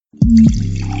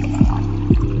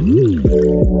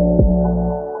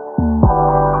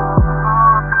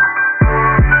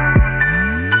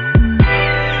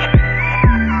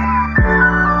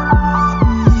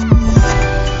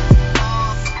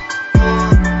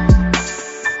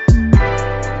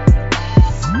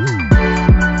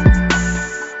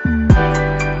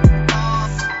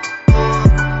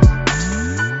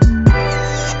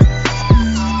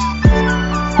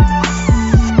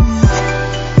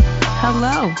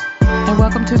Hello, and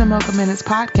welcome to the Mocha Minutes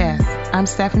Podcast. I'm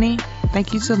Stephanie.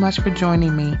 Thank you so much for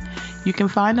joining me. You can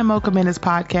find the Mocha Minutes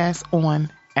Podcast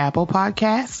on Apple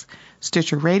Podcasts,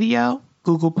 Stitcher Radio,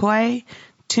 Google Play,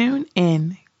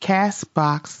 TuneIn,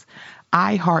 Castbox,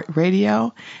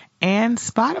 iHeartRadio, and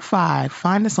Spotify.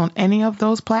 Find us on any of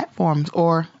those platforms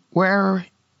or wherever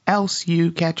else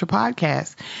you catch your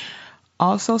podcast.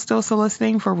 Also, still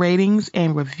soliciting for ratings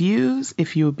and reviews.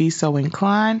 If you would be so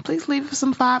inclined, please leave us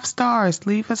some 5 stars.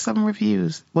 Leave us some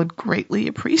reviews. Would greatly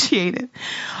appreciate it.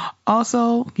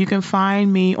 Also, you can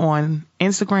find me on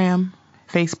Instagram,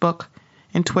 Facebook,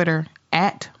 and Twitter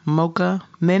at Mocha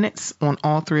Minutes on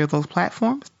all 3 of those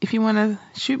platforms. If you want to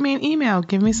shoot me an email,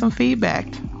 give me some feedback.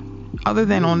 Other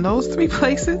than on those 3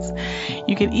 places,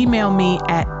 you can email me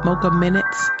at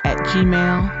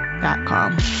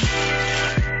mochaminutes@gmail.com.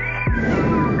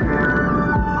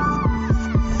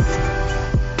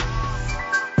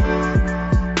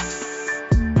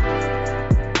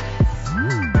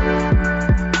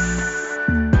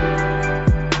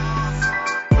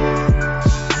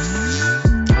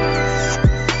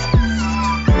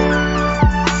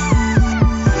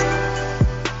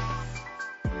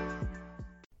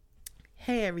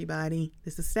 Hey everybody,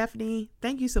 this is Stephanie.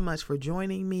 Thank you so much for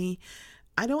joining me.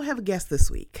 I don't have a guest this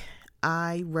week.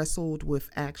 I wrestled with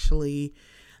actually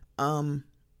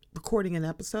recording an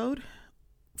episode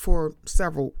for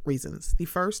several reasons. The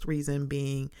first reason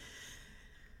being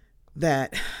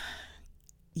that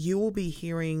you will be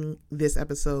hearing this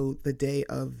episode the day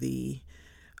of the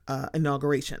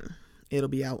inauguration. It'll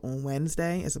be out on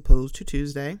Wednesday as opposed to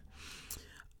Tuesday.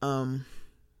 So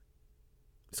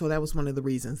that was one of the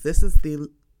reasons. This is the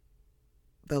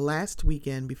last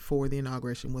weekend before the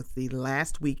inauguration, was the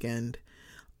last weekend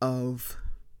of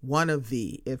one of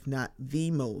the, if not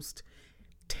the most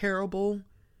terrible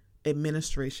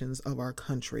administrations of our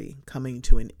country coming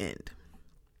to an end.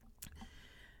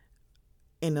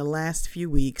 In the last few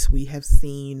weeks, we have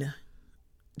seen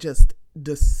just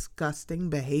disgusting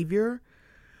behavior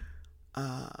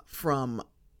from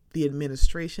the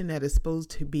administration that is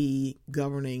supposed to be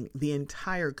governing the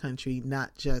entire country,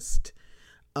 not just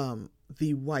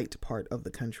the white part of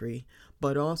the country,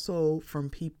 but also from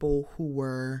people who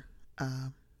were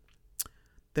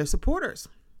their supporters,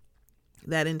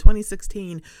 that in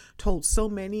 2016 told so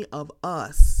many of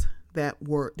us that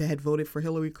had voted for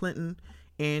Hillary Clinton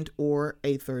and or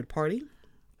a third party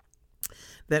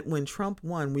that when Trump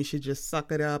won, we should just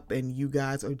suck it up, and you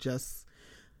guys need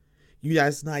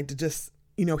to just,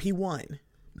 he won.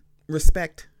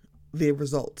 Respect the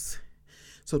results.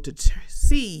 So to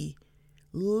see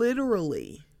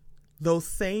literally those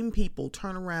same people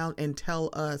turn around and tell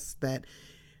us that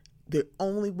the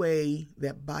only way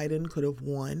that Biden could have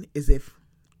won is if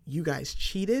you guys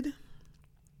cheated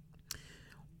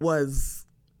was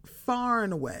far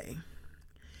and away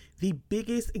the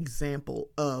biggest example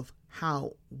of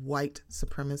how white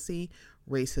supremacy,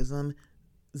 racism,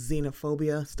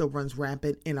 xenophobia still runs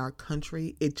rampant in our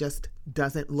country. It just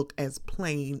doesn't look as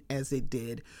plain as it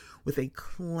did with a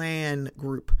Klan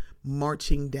group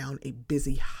marching down a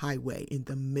busy highway in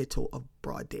the middle of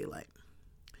broad daylight.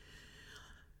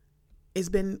 It's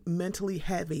been mentally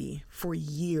heavy for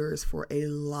years for a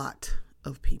lot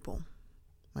of people,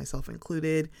 myself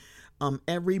included.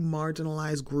 Every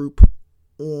marginalized group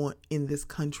in this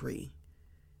country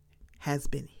has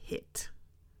been hit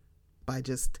by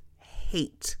just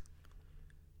hate.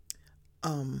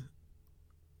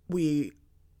 We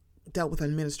dealt with an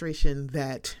administration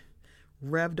that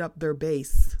revved up their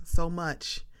base so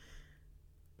much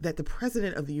that the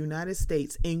president of the United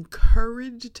States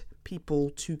encouraged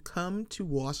people to come to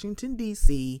Washington,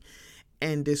 D.C.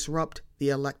 and disrupt the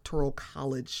Electoral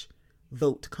College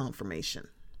vote confirmation.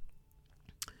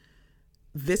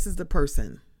 This is the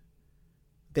person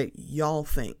that y'all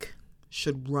think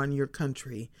should run your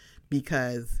country,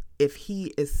 because if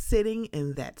he is sitting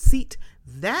in that seat,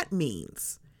 that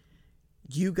means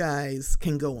you guys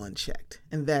can go unchecked.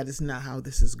 And that is not how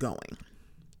this is going.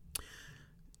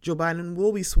 Joe Biden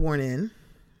will be sworn in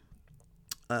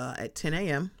at 10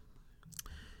 a.m.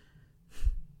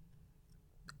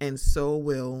 And so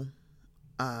will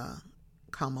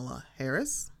Kamala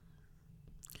Harris.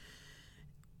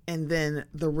 And then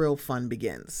the real fun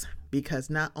begins, because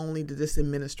not only did this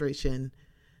administration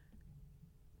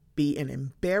be an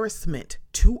embarrassment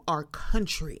to our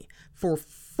country for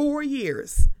 4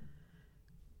 years,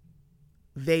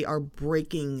 they are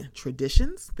breaking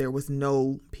traditions. There was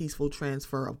no peaceful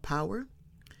transfer of power.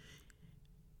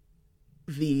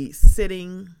 The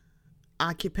sitting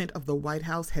occupant of the White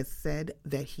House has said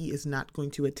that he is not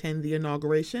going to attend the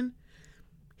inauguration.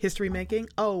 History making.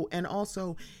 Oh, and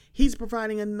also he's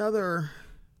providing another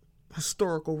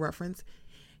historical reference.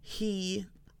 He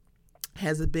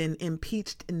has been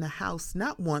impeached in the House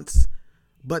not once,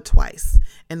 but twice.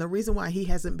 And the reason why he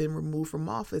hasn't been removed from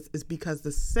office is because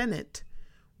the Senate,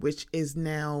 which is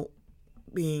now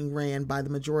being ran by the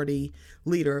majority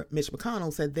leader, Mitch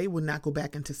McConnell, said they would not go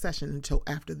back into session until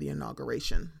after the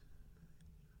inauguration.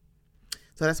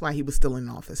 So that's why he was still in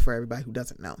office, for everybody who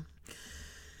doesn't know.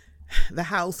 The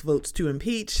House votes to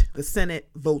impeach. The Senate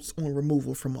votes on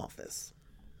removal from office,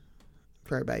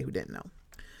 for everybody who didn't know.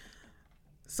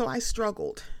 So I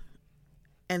struggled.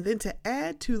 And then to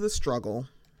add to the struggle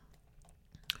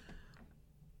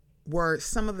were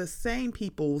some of the same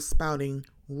people spouting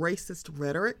racist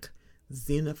rhetoric,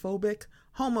 xenophobic,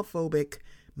 homophobic,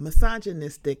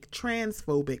 misogynistic,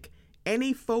 transphobic,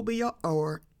 any phobia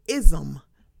or ism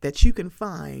that you can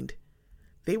find.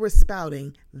 They were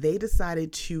spouting. They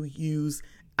decided to use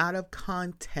out of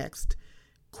context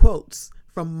quotes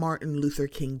from Martin Luther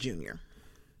King Jr.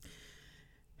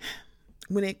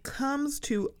 When it comes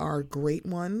to our great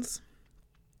ones,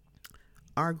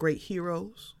 our great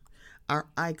heroes, our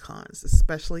icons,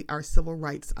 especially our civil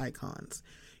rights icons,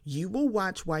 you will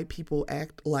watch white people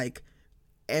act like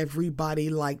everybody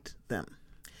liked them,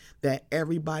 that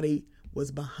everybody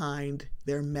was behind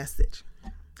their message.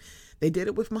 They did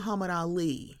it with Muhammad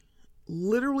Ali,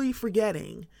 literally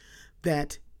forgetting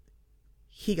that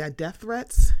he got death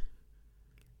threats.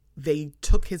 They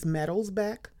took his medals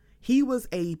back. He was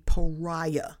a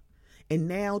pariah. And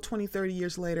now, 20, 30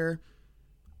 years later,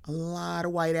 a lot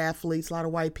of white athletes, a lot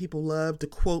of white people love to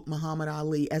quote Muhammad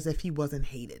Ali as if he wasn't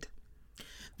hated.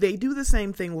 They do the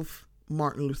same thing with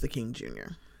Martin Luther King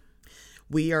Jr.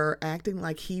 We are acting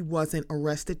like he wasn't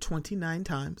arrested 29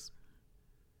 times.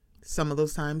 Some of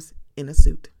those times in a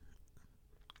suit.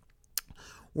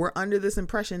 We're under this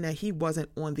impression that he wasn't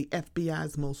on the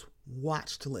FBI's most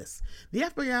watched list. The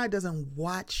FBI doesn't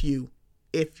watch you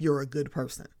if you're a good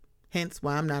person. Hence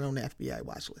why I'm not on the FBI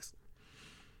watch list.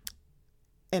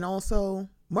 And also,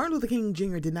 Martin Luther King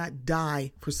Jr. did not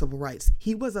die for civil rights.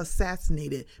 He was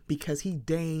assassinated because he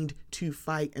deigned to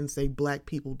fight and say black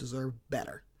people deserve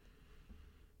better.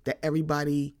 That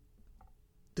everybody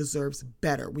deserves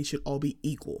better. We should all be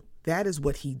equal. That is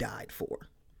what he died for,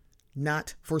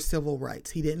 not for civil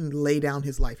rights. He didn't lay down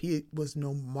his life. He was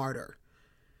no martyr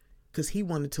because he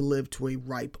wanted to live to a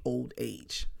ripe old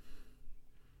age.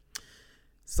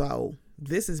 So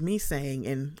this is me saying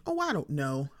in, I don't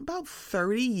know, about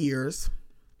 30 years,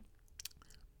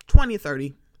 20,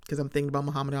 30, because I'm thinking about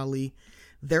Muhammad Ali,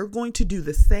 they're going to do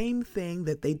the same thing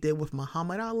that they did with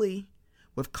Muhammad Ali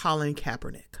with Colin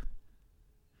Kaepernick.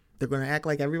 They're going to act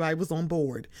like everybody was on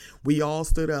board. We all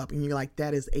stood up. And you're like,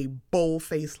 that is a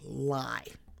bold-faced lie.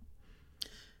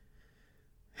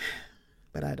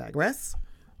 But I digress.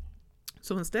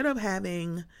 So instead of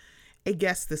having a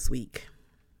guest this week,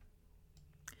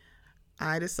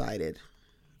 I decided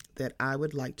that I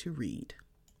would like to read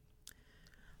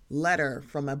Letter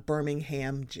from a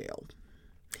Birmingham Jail.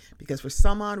 Because for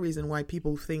some odd reason, white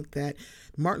people think that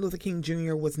Martin Luther King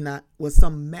Jr. was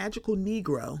some magical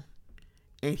Negro,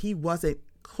 and he wasn't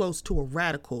close to a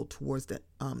radical towards the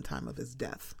time of his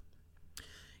death.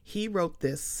 He wrote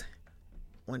this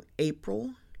on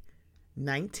April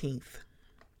 16th,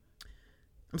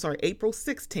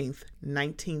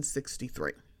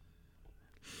 1963.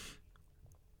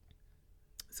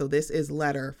 So this is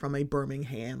Letter from a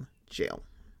Birmingham Jail.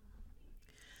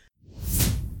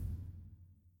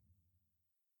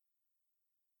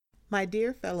 My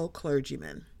dear fellow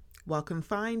clergymen, while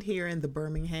confined here in the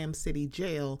Birmingham City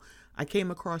Jail, I came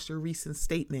across your recent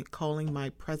statement calling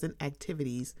my present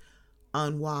activities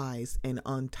unwise and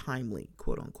untimely,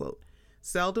 quote unquote.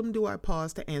 Seldom do I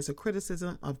pause to answer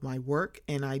criticism of my work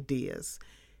and ideas.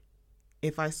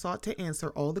 If I sought to answer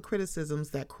all the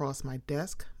criticisms that cross my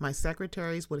desk, my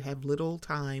secretaries would have little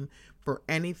time for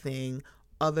anything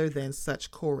other than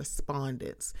such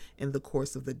correspondence in the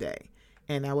course of the day,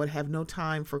 and I would have no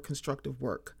time for constructive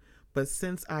work. But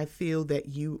since I feel that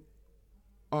you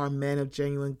are men of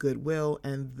genuine goodwill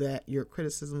and that your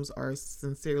criticisms are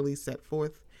sincerely set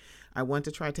forth, I want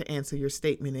to try to answer your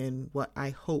statement in what I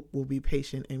hope will be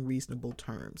patient and reasonable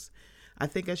terms. I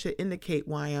think I should indicate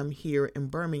why I'm here in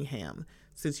Birmingham,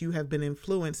 since you have been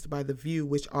influenced by the view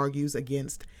which argues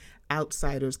against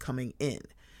outsiders coming in.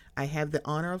 I have the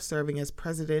honor of serving as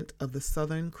president of the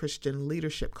Southern Christian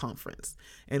Leadership Conference,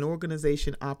 an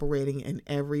organization operating in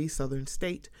every southern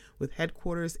state with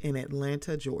headquarters in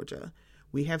Atlanta, Georgia.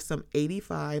 We have some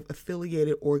 85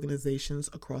 affiliated organizations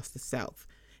across the South,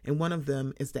 and one of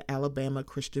them is the Alabama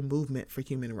Christian Movement for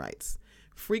Human Rights.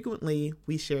 Frequently,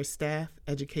 we share staff,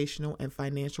 educational, and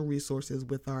financial resources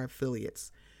with our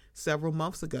affiliates. Several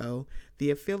months ago,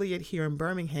 the affiliate here in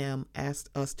Birmingham asked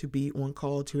us to be on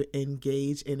call to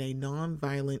engage in a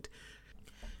nonviolent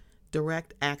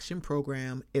direct action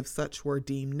program if such were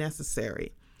deemed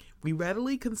necessary. We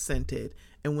readily consented,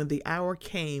 and when the hour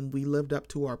came, we lived up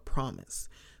to our promise.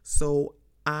 So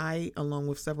I, along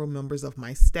with several members of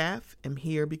my staff, am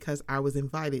here because I was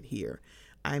invited here.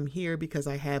 I'm here because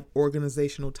I have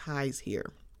organizational ties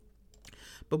here.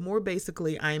 But more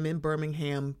basically, I am in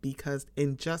Birmingham because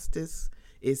injustice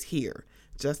is here.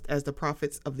 Just as the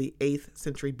prophets of the 8th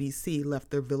century BC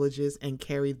left their villages and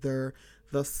carried their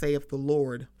 "Thus saith the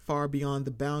Lord" far beyond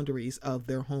the boundaries of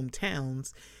their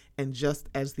hometowns, and just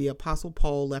as the Apostle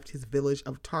Paul left his village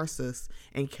of Tarsus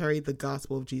and carried the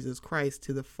gospel of Jesus Christ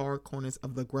to the far corners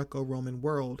of the Greco-Roman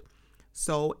world,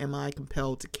 so am I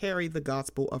compelled to carry the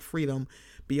gospel of freedom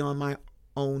beyond my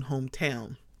own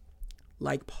hometown.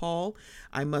 Like Paul,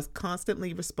 I must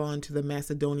constantly respond to the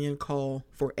Macedonian call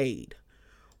for aid.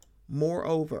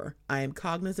 Moreover, I am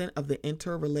cognizant of the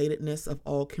interrelatedness of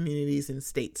all communities and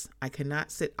states. I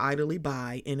cannot sit idly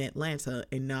by in Atlanta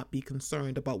and not be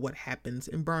concerned about what happens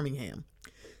in Birmingham.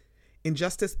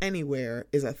 Injustice anywhere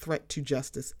is a threat to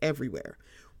justice everywhere.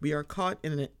 We are caught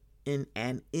in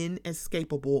an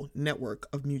inescapable network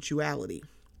of mutuality,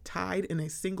 tied in a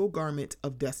single garment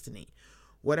of destiny.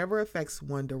 Whatever affects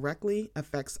one directly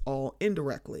affects all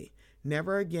indirectly.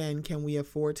 Never again can we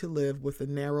afford to live with the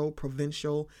narrow,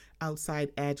 provincial,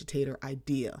 outside agitator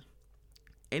idea.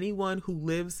 Anyone who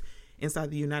lives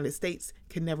inside the United States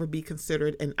can never be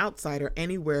considered an outsider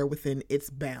anywhere within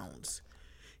its bounds.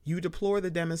 You deplore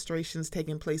the demonstrations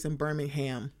taking place in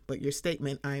Birmingham, but your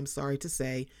statement, I am sorry to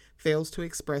say, fails to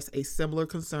express a similar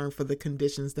concern for the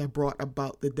conditions that brought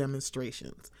about the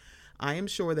demonstrations. I am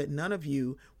sure that none of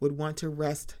you would want to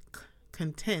rest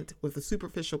content with a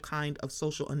superficial kind of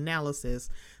social analysis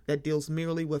that deals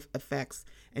merely with effects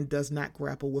and does not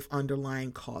grapple with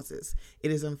underlying causes. It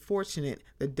is unfortunate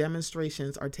that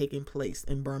demonstrations are taking place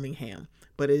in Birmingham,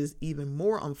 but it is even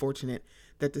more unfortunate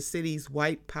that the city's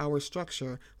white power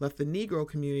structure left the Negro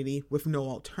community with no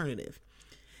alternative.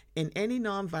 In any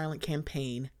nonviolent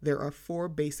campaign, there are 4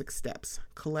 basic steps: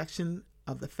 collection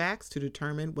of the facts to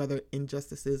determine whether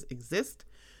injustices exist,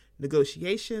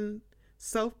 negotiation,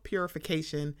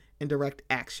 self-purification, and direct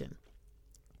action.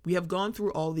 We have gone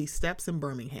through all these steps in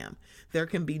Birmingham. There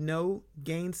can be no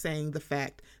gainsaying the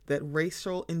fact that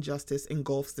racial injustice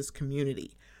engulfs this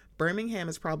community. Birmingham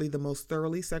is probably the most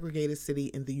thoroughly segregated city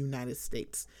in the United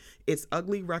States. Its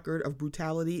ugly record of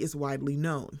brutality is widely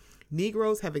known.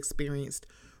 Negroes have experienced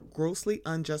grossly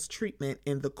unjust treatment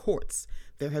in the courts.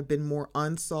 There have been more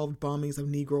unsolved bombings of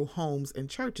Negro homes and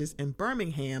churches in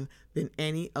Birmingham than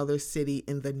any other city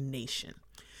in the nation.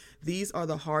 These are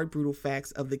the hard, brutal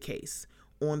facts of the case.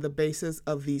 On the basis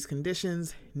of these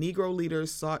conditions, Negro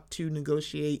leaders sought to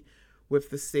negotiate with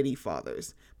the city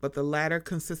fathers, but the latter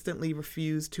consistently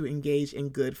refused to engage in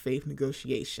good faith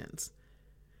negotiations.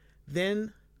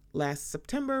 Then, last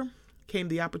September, came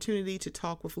the opportunity to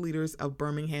talk with leaders of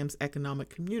Birmingham's economic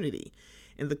community.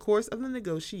 In the course of the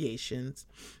negotiations,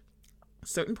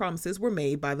 certain promises were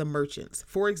made by the merchants,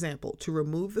 for example, to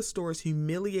remove the store's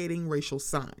humiliating racial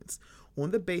signs.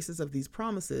 On the basis of these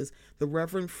promises, the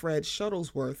Reverend Fred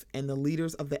Shuttlesworth and the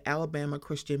leaders of the Alabama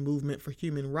Christian Movement for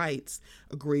Human Rights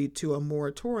agreed to a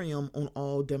moratorium on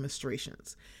all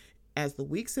demonstrations. As the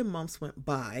weeks and months went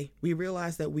by, we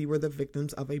realized that we were the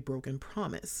victims of a broken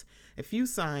promise. A few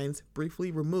signs,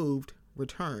 briefly removed,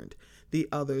 returned. The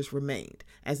others remained.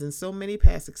 As in so many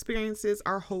past experiences,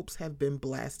 our hopes have been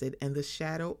blasted and the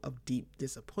shadow of deep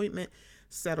disappointment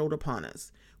settled upon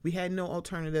us. We had no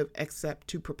alternative except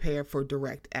to prepare for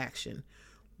direct action,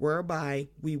 whereby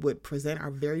we would present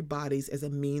our very bodies as a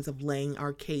means of laying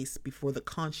our case before the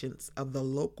conscience of the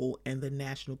local and the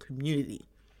national community.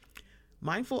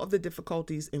 Mindful of the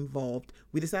difficulties involved,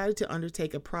 we decided to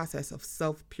undertake a process of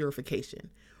self-purification.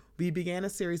 We began a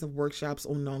series of workshops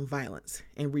on nonviolence,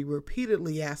 and we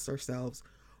repeatedly asked ourselves,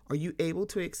 are you able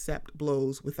to accept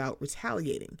blows without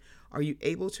retaliating? Are you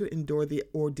able to endure the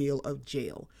ordeal of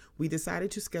jail? We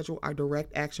decided to schedule our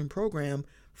direct action program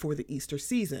for the Easter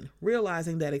season,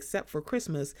 realizing that except for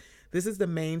Christmas, This is the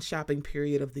main shopping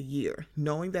period of the year.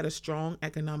 Knowing that a strong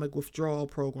economic withdrawal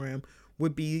program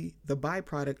would be the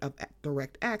byproduct of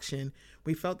direct action,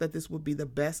 we felt that this would be the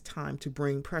best time to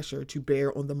bring pressure to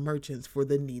bear on the merchants for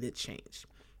the needed change.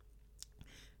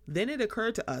 Then it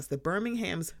occurred to us that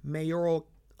Birmingham's mayoral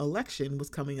election was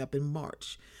coming up in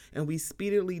March, and we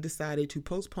speedily decided to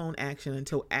postpone action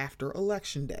until after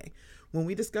Election Day. When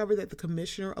we discovered that the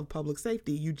Commissioner of Public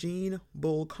Safety, Eugene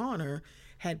Bull Connor,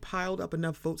 had piled up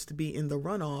enough votes to be in the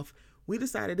runoff, we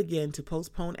decided again to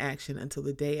postpone action until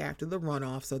the day after the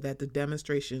runoff so that the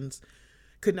demonstrations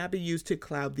could not be used to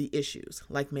cloud the issues.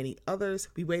 Like many others,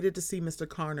 we waited to see Mr.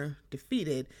 Connor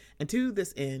defeated, and to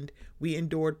this end, we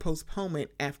endured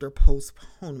postponement after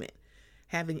postponement.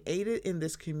 Having aided in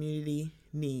this community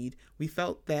need, we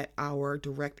felt that our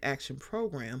direct action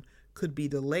program could be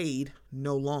delayed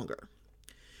no longer.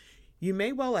 You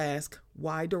may well ask,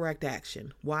 why direct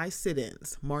action? Why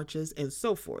sit-ins, marches, and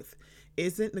so forth?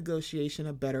 Isn't negotiation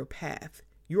a better path?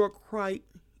 You are quite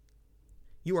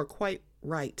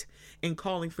right in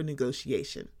calling for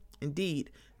negotiation. Indeed,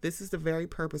 this is the very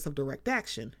purpose of direct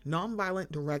action.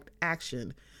 Nonviolent direct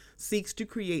action seeks to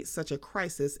create such a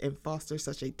crisis and foster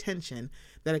such a tension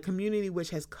that a community which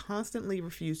has constantly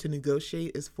refused to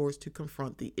negotiate is forced to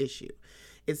confront the issue.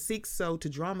 It seeks so to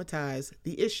dramatize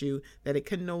the issue that it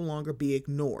can no longer be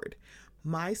ignored.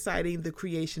 My citing the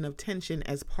creation of tension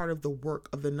as part of the work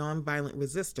of the nonviolent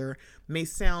resistor may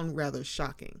sound rather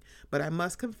shocking, but I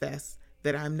must confess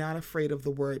that I'm not afraid of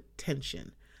the word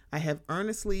tension. I have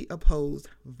earnestly opposed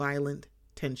violent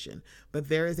tension, but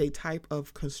there is a type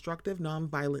of constructive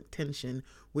nonviolent tension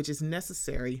which is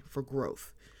necessary for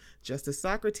growth. Just as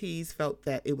Socrates felt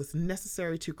that it was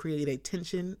necessary to create a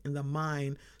tension in the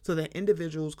mind so that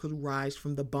individuals could rise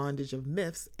from the bondage of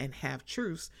myths and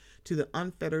half-truths to the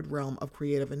unfettered realm of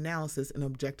creative analysis and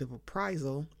objective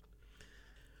appraisal,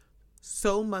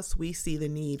 so must we see the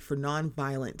need for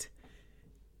nonviolent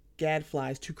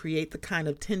gadflies to create the kind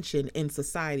of tension in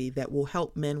society that will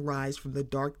help men rise from the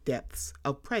dark depths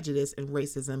of prejudice and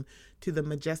racism to the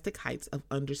majestic heights of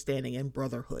understanding and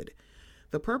brotherhood.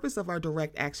 The purpose of our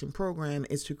direct action program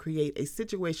is to create a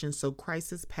situation so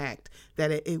crisis-packed that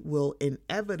it will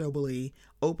inevitably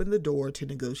open the door to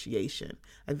negotiation.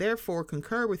 I therefore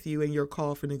concur with you in your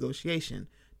call for negotiation.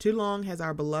 Too long has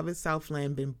our beloved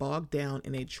Southland been bogged down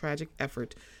in a tragic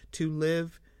effort to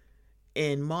live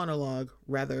in monologue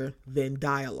rather than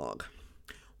dialogue.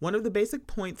 One of the basic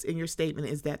points in your statement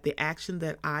is that the action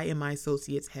that I and my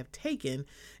associates have taken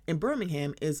in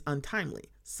Birmingham is untimely.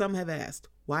 Some have asked,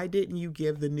 why didn't you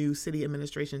give the new city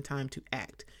administration time to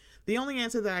act? The only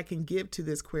answer that I can give to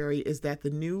this query is that the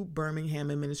new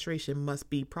Birmingham administration must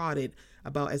be prodded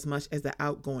about as much as the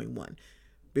outgoing one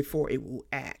before it will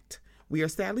act. We are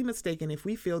sadly mistaken if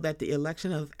we feel that the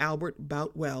election of Albert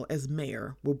Boutwell as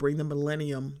mayor will bring the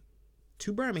millennium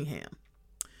to Birmingham.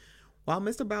 While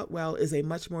Mr. Boutwell is a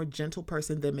much more gentle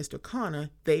person than Mr. Connor,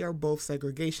 they are both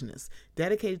segregationists,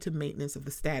 dedicated to maintenance of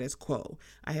the status quo.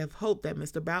 I have hope that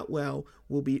Mr. Boutwell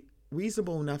will be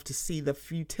reasonable enough to see the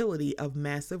futility of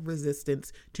massive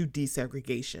resistance to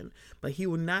desegregation, but he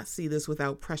will not see this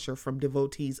without pressure from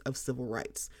devotees of civil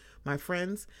rights. My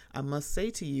friends, I must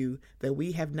say to you that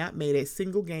we have not made a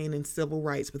single gain in civil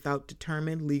rights without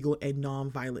determined legal and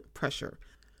nonviolent pressure.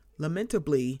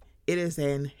 Lamentably, it is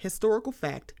an historical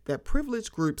fact that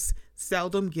privileged groups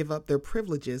seldom give up their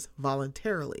privileges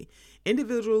voluntarily.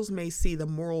 Individuals may see the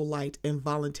moral light and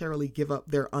voluntarily give up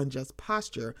their unjust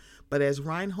posture, but as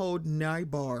Reinhold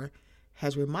Niebuhr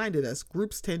has reminded us,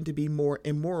 groups tend to be more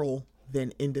immoral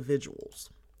than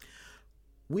individuals.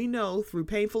 We know through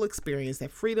painful experience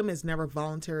that freedom is never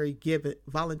voluntarily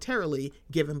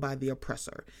given by the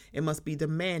oppressor. It must be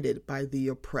demanded by the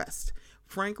oppressed.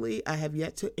 Frankly, I have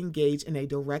yet to engage in a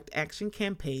direct action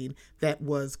campaign that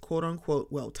was quote-unquote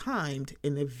well-timed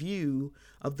in the view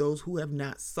of those who have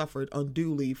not suffered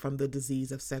unduly from the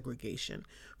disease of segregation.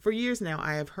 For years now,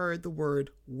 I have heard the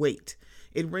word wait.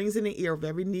 It rings in the ear of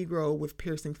every Negro with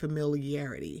piercing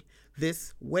familiarity.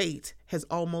 This wait has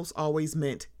almost always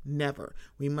meant never.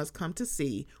 We must come to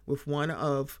see, with one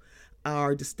of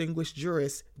our distinguished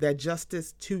jurists, that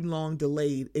justice too long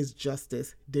delayed is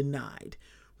justice denied.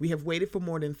 We have waited for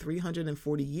more than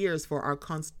 340 years for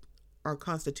our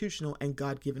constitutional and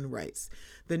God-given rights.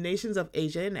 The nations of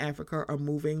Asia and Africa are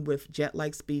moving with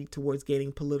jet-like speed towards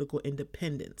gaining political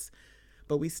independence,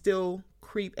 but we still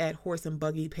creep at horse and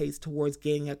buggy pace towards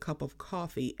gaining a cup of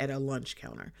coffee at a lunch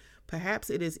counter. Perhaps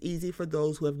it is easy for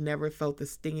those who have never felt the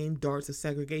stinging darts of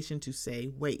segregation to say,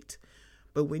 wait.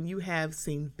 But when you have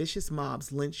seen vicious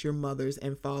mobs lynch your mothers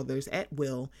and fathers at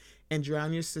will, and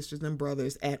drown your sisters and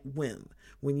brothers at whim.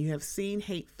 When you have seen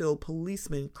hate-filled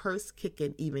policemen curse, kick,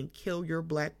 and even kill your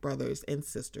black brothers and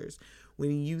sisters.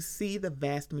 When you see the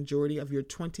vast majority of your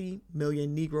 20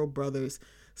 million Negro brothers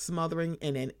smothering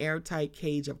in an airtight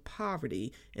cage of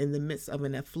poverty in the midst of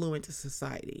an affluent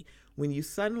society. When you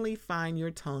suddenly find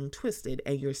your tongue twisted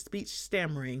and your speech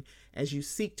stammering as you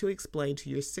seek to explain to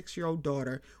your 6-year-old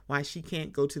daughter why she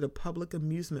can't go to the public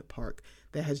amusement park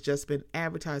that has just been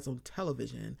advertised on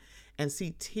television, and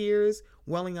see tears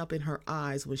welling up in her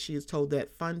eyes when she is told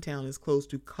that Funtown is closed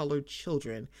to colored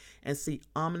children, and see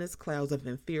ominous clouds of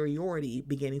inferiority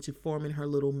beginning to form in her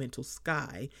little mental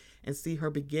sky, and see her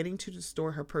beginning to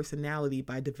distort her personality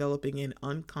by developing an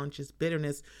unconscious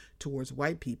bitterness towards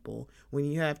white people,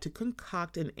 when you have to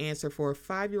concoct an answer for a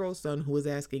 5-year-old son who is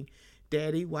asking,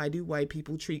 "Daddy, why do white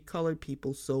people treat colored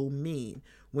people so mean?"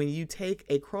 When you take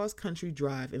a cross-country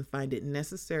drive and find it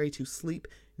necessary to sleep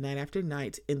night after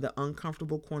night in the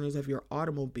uncomfortable corners of your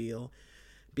automobile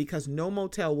because no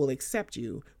motel will accept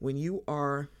you, when you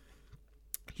are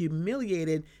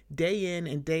humiliated day in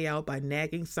and day out by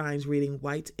nagging signs reading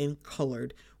white and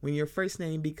colored, when your first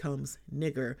name becomes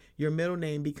nigger, your middle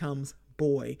name becomes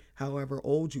boy, however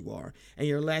old you are, and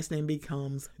your last name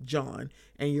becomes John,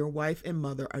 and your wife and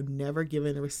mother are never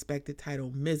given the respected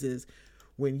title Mrs.,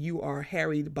 when you are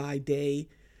harried by day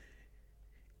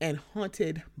and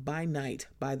haunted by night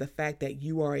by the fact that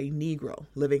you are a Negro,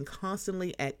 living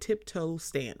constantly at tiptoe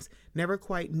stance, never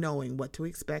quite knowing what to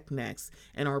expect next,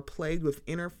 and are plagued with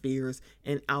inner fears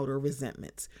and outer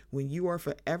resentments, when you are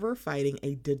forever fighting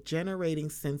a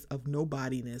degenerating sense of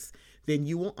nobodiness, then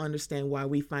you will understand why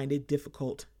we find it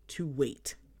difficult to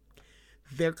wait.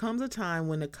 There comes a time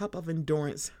when the cup of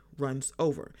endurance runs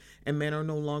over, and men are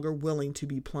no longer willing to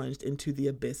be plunged into the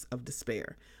abyss of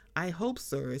despair. I hope,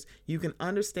 sirs, you can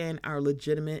understand our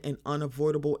legitimate and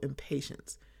unavoidable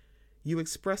impatience. You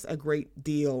express a great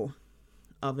deal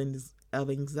of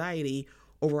anxiety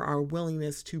over our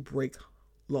willingness to break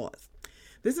laws.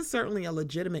 This is certainly a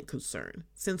legitimate concern,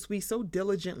 since we so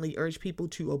diligently urge people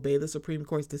to obey the Supreme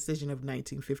Court's decision of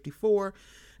 1954,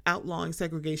 outlawing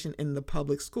segregation in the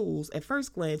public schools. At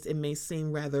first glance, it may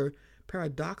seem rather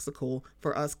paradoxical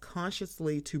for us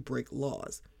consciously to break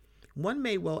laws. One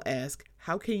may well ask,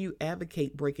 how can you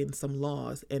advocate breaking some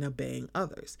laws and obeying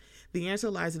others? The answer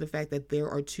lies in the fact that there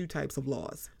are two types of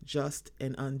laws, just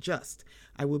and unjust.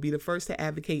 I will be the first to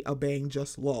advocate obeying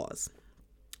just laws.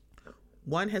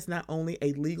 One has not only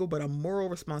a legal but a moral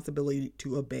responsibility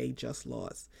to obey just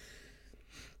laws.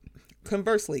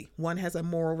 Conversely, one has a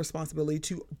moral responsibility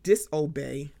to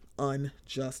disobey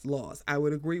unjust laws. I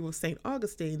would agree with St.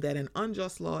 Augustine that an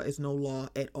unjust law is no law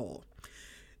at all.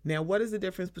 Now, what is the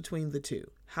difference between the two?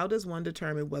 How does one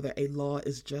determine whether a law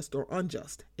is just or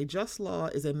unjust? A just law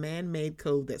is a man-made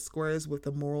code that squares with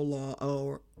the moral law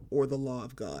or the law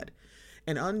of God.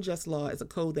 An unjust law is a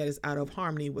code that is out of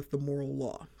harmony with the moral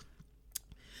law.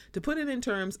 To put it in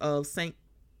terms of St.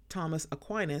 Thomas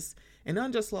Aquinas, an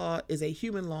unjust law is a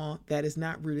human law that is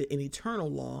not rooted in eternal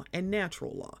law and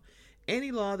natural law.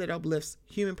 Any law that uplifts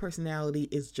human personality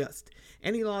is just.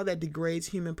 Any law that degrades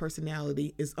human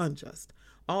personality is unjust.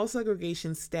 All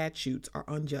segregation statutes are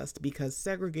unjust because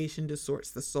segregation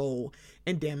distorts the soul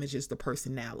and damages the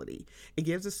personality. It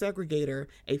gives the segregator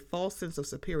a false sense of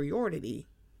superiority,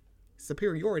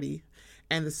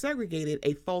 and the segregated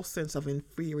a false sense of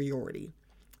inferiority.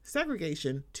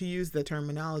 Segregation, to use the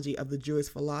terminology of the Jewish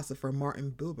philosopher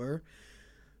Martin Buber,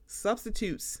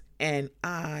 substitutes an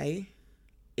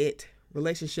I-it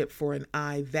relationship for an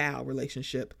I-thou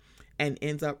relationship and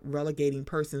ends up relegating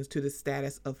persons to the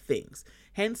status of things.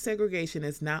 Hence, segregation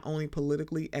is not only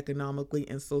politically, economically,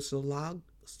 and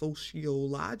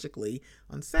sociologically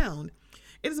unsound,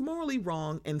 it is morally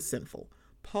wrong and sinful.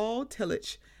 Paul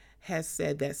Tillich has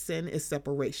said that sin is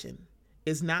separation.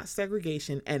 Is not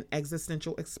segregation an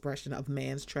existential expression of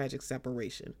man's tragic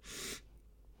separation?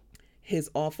 His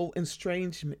awful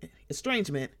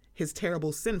estrangement, his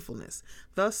terrible sinfulness.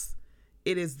 Thus,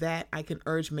 it is that I can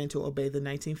urge men to obey the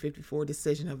 1954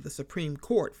 decision of the Supreme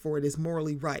Court, for it is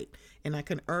morally right, and I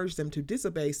can urge them to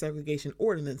disobey segregation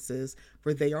ordinances,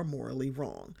 for they are morally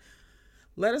wrong.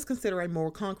 Let us consider a more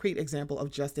concrete example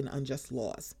of just and unjust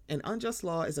laws. An unjust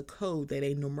law is a code that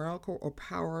a numerical or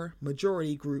power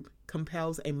majority group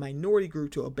compels a minority group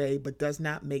to obey but does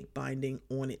not make binding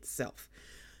on itself.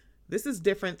 This is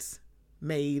difference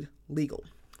made legal.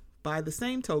 By the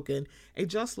same token, a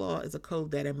just law is a code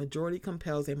that a majority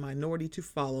compels a minority to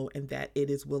follow and that it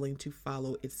is willing to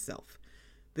follow itself.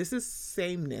 This is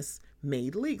sameness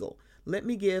made legal. Let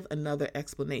me give another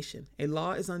explanation. A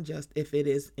law is unjust if it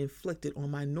is inflicted on a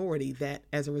minority that,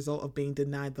 as a result of being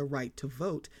denied the right to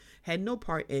vote, had no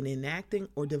part in enacting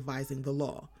or devising the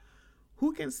law.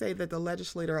 Who can say that the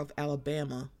legislator of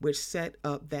Alabama, which set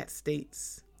up that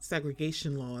state's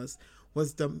segregation laws,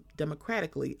 was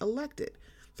democratically elected?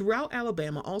 Throughout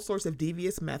Alabama, all sorts of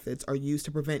devious methods are used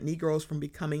to prevent Negroes from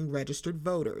becoming registered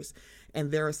voters, and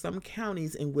there are some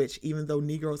counties in which, even though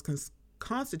Negroes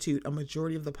constitute a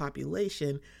majority of the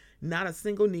population, not a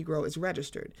single Negro is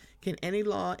registered. Can any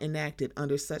law enacted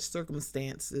under such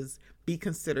circumstances be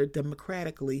considered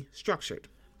democratically structured?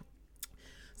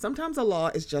 Sometimes a law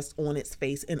is just on its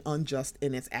face and unjust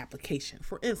in its application.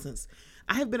 For instance,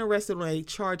 I have been arrested on a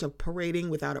charge of parading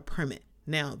without a permit.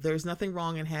 Now, there's nothing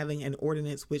wrong in having an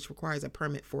ordinance which requires a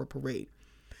permit for a parade.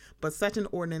 But such an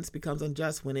ordinance becomes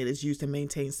unjust when it is used to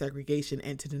maintain segregation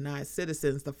and to deny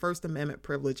citizens the First Amendment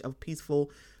privilege of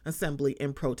peaceful assembly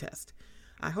and protest.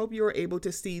 I hope you are able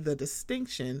to see the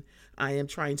distinction I am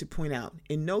trying to point out.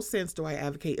 In no sense do I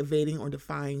advocate evading or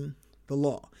defying the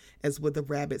law, as would the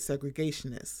rabid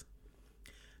segregationists.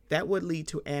 That would lead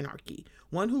to anarchy.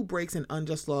 One who breaks an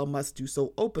unjust law must do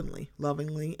so openly,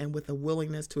 lovingly, and with a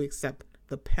willingness to accept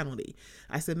the penalty.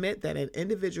 I submit that an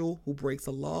individual who breaks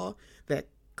a law that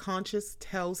conscience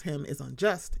tells him is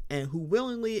unjust and who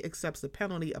willingly accepts the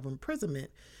penalty of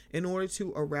imprisonment in order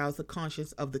to arouse the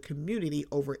conscience of the community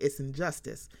over its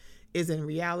injustice is in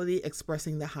reality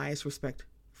expressing the highest respect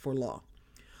for law.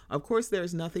 Of course, there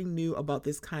is nothing new about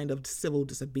this kind of civil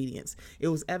disobedience. It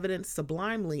was evidenced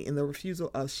sublimely in the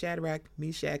refusal of Shadrach,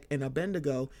 Meshach, and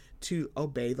Abednego to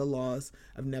obey the laws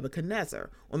of Nebuchadnezzar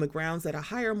on the grounds that a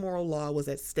higher moral law was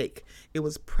at stake. It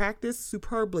was practiced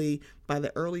superbly by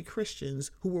the early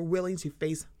Christians who were willing to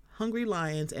face hungry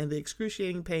lions and the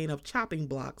excruciating pain of chopping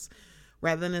blocks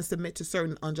rather than submit to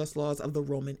certain unjust laws of the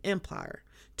Roman Empire.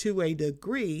 To a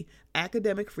degree,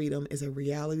 academic freedom is a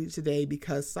reality today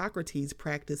because Socrates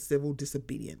practiced civil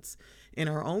disobedience. In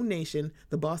our own nation,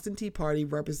 the Boston Tea Party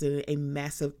represented a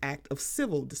massive act of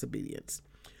civil disobedience.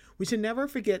 We should never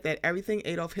forget that everything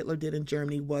Adolf Hitler did in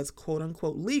Germany was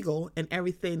quote-unquote legal, and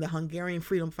everything the Hungarian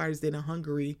freedom fighters did in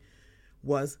Hungary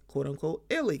was quote-unquote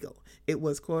illegal. It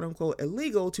was quote-unquote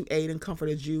illegal to aid and comfort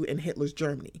a Jew in Hitler's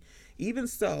Germany. Even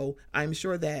so, I'm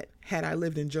sure that had I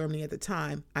lived in Germany at the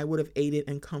time, I would have aided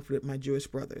and comforted my Jewish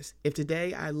brothers. If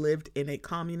today I lived in a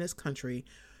communist country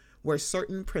where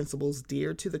certain principles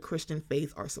dear to the Christian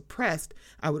faith are suppressed,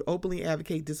 I would openly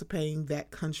advocate disobeying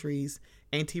that country's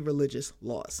anti-religious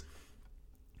laws.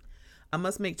 I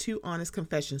must make two honest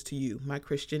confessions to you, my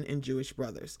Christian and Jewish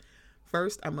brothers.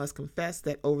 First, I must confess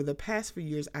that over the past few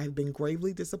years, I have been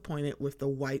gravely disappointed with the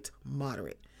white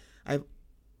moderate. I've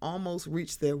almost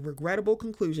reached the regrettable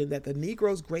conclusion that the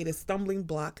Negro's greatest stumbling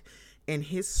block in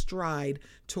his stride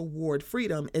toward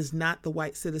freedom is not the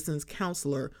white citizen's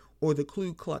counselor or the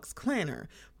Ku Klux Klanner,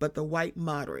 but the white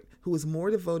moderate, who is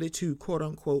more devoted to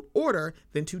quote-unquote order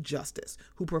than to justice,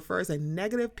 who prefers a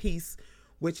negative peace,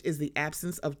 which is the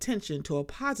absence of tension, to a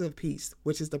positive peace,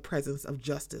 which is the presence of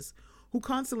justice, who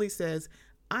constantly says,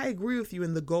 I agree with you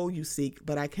in the goal you seek,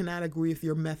 but I cannot agree with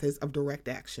your methods of direct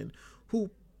action,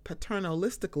 who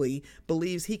paternalistically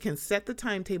believes he can set the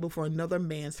timetable for another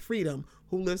man's freedom,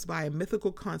 who lives by a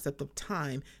mythical concept of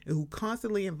time, and who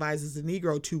constantly advises the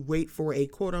Negro to wait for a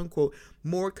quote-unquote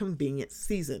more convenient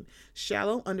season.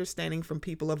 Shallow understanding from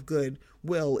people of good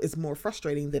will is more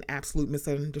frustrating than absolute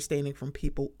misunderstanding from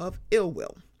people of ill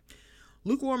will.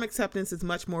 Lukewarm acceptance is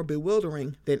much more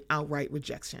bewildering than outright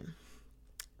rejection.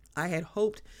 I had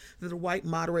hoped that the white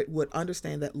moderate would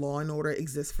understand that law and order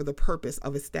exists for the purpose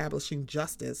of establishing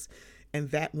justice, and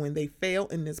that when they fail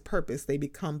in this purpose, they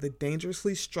become the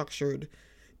dangerously structured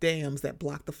dams that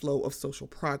block the flow of social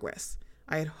progress.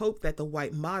 I had hoped that the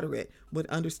white moderate would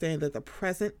understand that the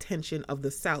present tension of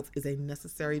the South is a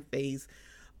necessary phase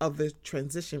of the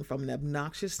transition from an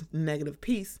obnoxious negative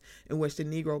peace in which the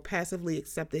Negro passively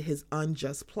accepted his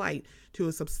unjust plight to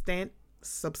a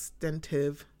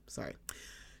substantive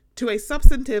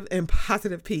and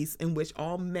positive peace in which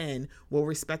all men will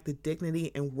respect the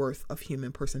dignity and worth of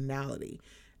human personality.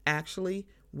 Actually,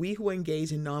 we who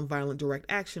engage in nonviolent direct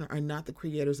action are not the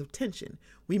creators of tension.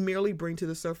 We merely bring to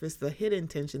the surface the hidden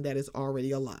tension that is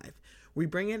already alive. We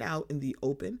bring it out in the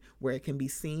open where it can be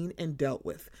seen and dealt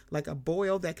with, like a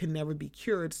boil that can never be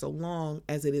cured so long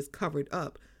as it is covered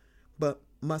up, but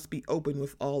must be open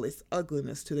with all its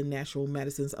ugliness to the natural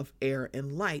medicines of air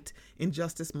and light.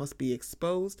 Injustice must be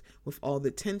exposed with all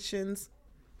the tension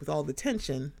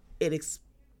its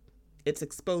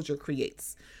exposure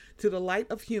creates, to the light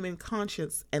of human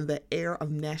conscience and the air of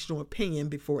national opinion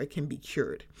before it can be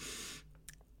cured.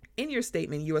 In your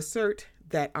statement, you assert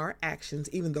that our actions,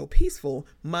 even though peaceful,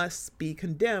 must be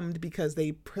condemned because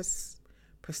they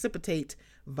precipitate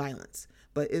violence.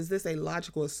 But is this a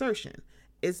logical assertion?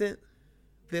 Isn't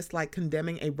this like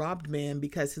condemning a robbed man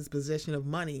because his possession of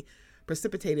money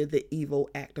precipitated the evil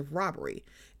act of robbery?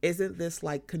 Isn't this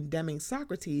like condemning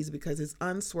Socrates because his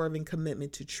unswerving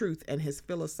commitment to truth and his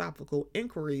philosophical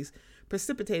inquiries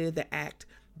precipitated the act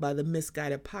by the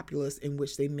misguided populace in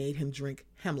which they made him drink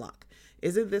hemlock?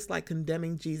 Isn't this like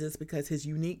condemning Jesus because his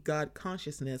unique God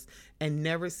consciousness and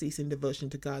never ceasing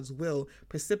devotion to God's will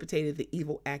precipitated the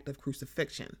evil act of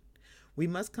crucifixion? We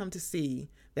must come to see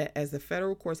that, as the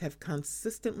federal courts have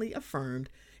consistently affirmed,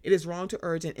 it is wrong to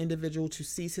urge an individual to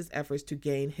cease his efforts to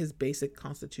gain his basic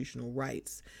constitutional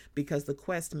rights, because the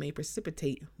quest may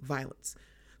precipitate violence.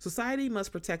 Society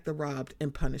must protect the robbed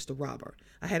and punish the robber.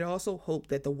 I had also hoped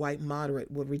that the white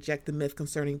moderate would reject the myth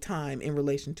concerning time in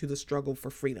relation to the struggle for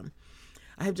freedom.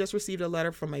 I have just received a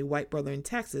letter from a white brother in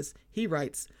Texas. He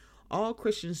writes, "All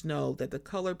Christians know that the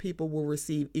colored people will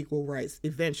receive equal rights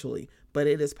eventually, but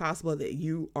it is possible that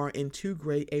you are in too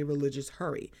great a religious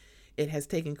hurry. It has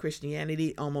taken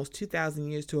Christianity almost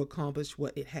 2,000 years to accomplish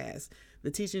what it has.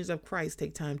 The teachings of Christ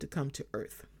take time to come to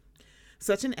earth."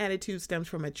 Such an attitude stems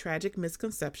from a tragic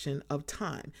misconception of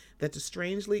time, that the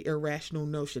strangely irrational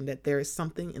notion that there is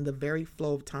something in the very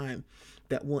flow of time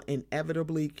that will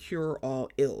inevitably cure all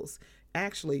ills.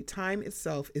 Actually, time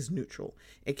itself is neutral.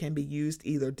 It can be used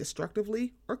either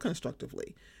destructively or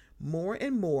constructively. More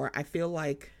and more, I feel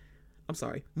that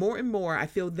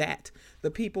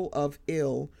the people of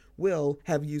ill will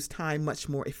have used time much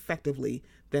more effectively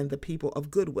than the people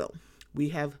of goodwill.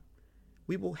 We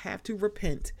will have to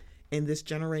repent in this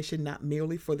generation, not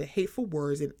merely for the hateful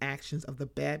words and actions of the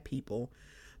bad people,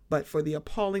 but for the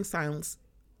appalling silence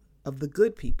of the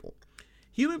good people.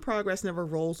 Human progress never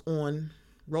rolls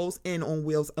in on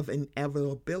wheels of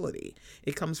inevitability.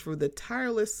 It comes through the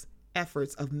tireless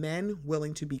efforts of men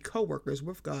willing to be co-workers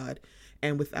with God,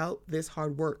 and without this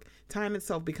hard work, time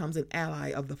itself becomes an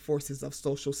ally of the forces of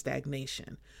social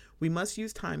stagnation. We must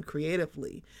use time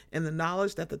creatively, in the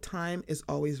knowledge that the time is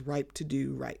always ripe to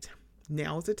do right.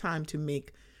 Now is the time to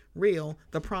make real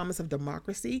the promise of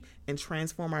democracy and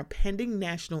transform our pending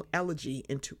national elegy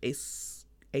into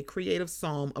a creative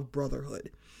psalm of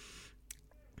brotherhood.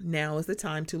 Now is the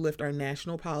time to lift our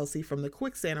national policy from the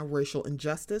quicksand of racial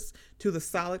injustice to the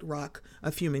solid rock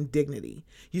of human dignity.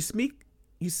 You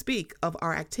speak of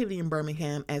our activity in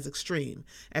Birmingham as extreme.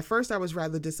 At first, I was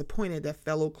rather disappointed that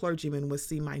fellow clergymen would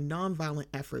see my nonviolent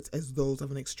efforts as those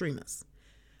of an extremist.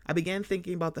 I began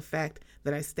thinking about the fact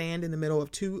that I stand in the middle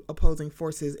of two opposing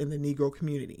forces in the Negro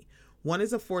community. One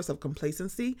is a force of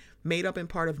complacency, made up in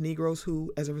part of Negroes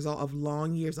who, as a result of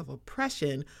long years of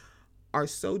oppression, are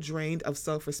so drained of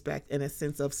self-respect and a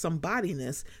sense of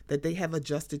somebodyness that they have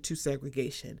adjusted to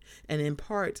segregation, and in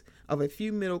part of a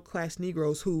few middle-class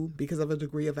Negroes who, because of a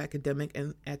degree of academic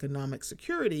and economic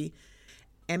security,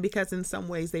 and because in some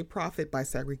ways they profit by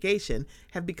segregation,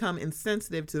 have become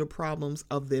insensitive to the problems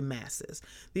of the masses.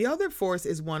 The other force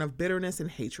is one of bitterness and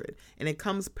hatred, and it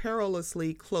comes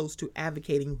perilously close to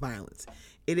advocating violence.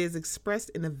 It is expressed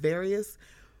in the various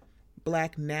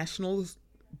black nationalist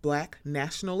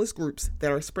groups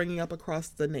that are springing up across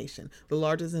the nation, the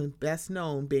largest and best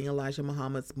known being Elijah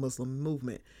Muhammad's Muslim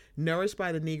movement, nourished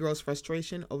by the Negro's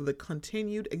frustration over the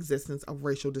continued existence of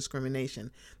racial discrimination.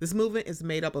 This movement is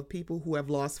made up of people who have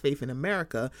lost faith in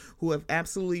America, who have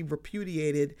absolutely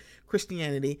repudiated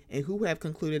Christianity, and who have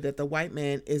concluded that the white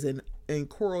man is an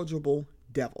incorrigible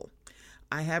devil.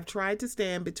 I have tried to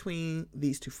stand between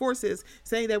these two forces,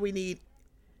 saying that we need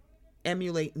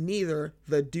emulate neither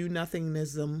the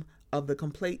do-nothingism of the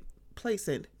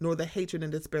complacent nor the hatred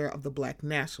and despair of the black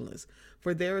nationalists,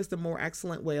 for there is the more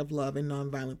excellent way of love and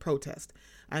nonviolent protest.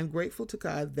 I am grateful to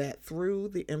God that through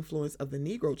the influence of the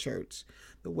Negro Church,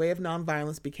 the way of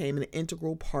nonviolence became an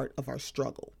integral part of our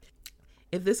struggle.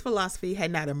 If this philosophy had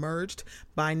not emerged,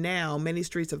 by now many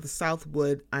streets of the South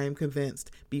would, I am convinced,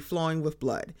 be flowing with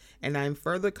blood, and I am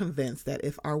further convinced that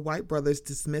if our white brothers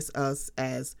dismiss us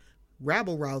as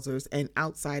rabble-rousers and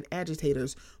outside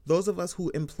agitators, those of us who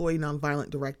employ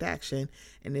nonviolent direct action,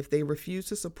 and if they refuse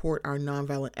to support our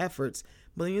nonviolent efforts,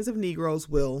 millions of Negroes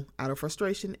will, out of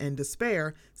frustration and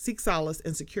despair, seek solace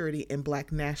and security in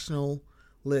black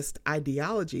nationalist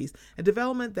ideologies, a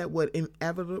development that would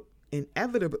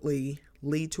inevitably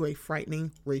lead to a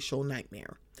frightening racial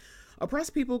nightmare.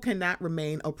 Oppressed people cannot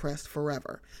remain oppressed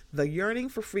forever. The yearning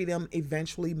for freedom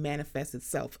eventually manifests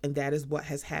itself, and that is what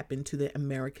has happened to the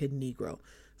American Negro.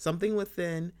 Something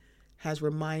within has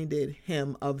reminded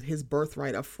him of his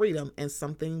birthright of freedom, and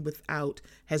something without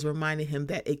has reminded him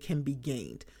that it can be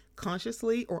gained.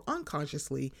 Consciously or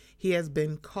unconsciously, he has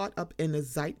been caught up in the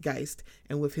zeitgeist,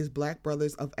 and with his black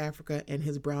brothers of Africa and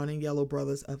his brown and yellow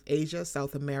brothers of Asia,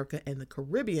 South America, and the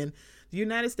Caribbean, the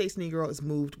United States Negro is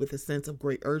moved with a sense of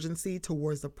great urgency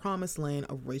towards the promised land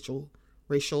of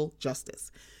racial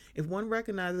justice. If one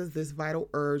recognizes this vital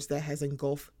urge that has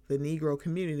engulfed the Negro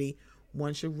community,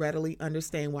 one should readily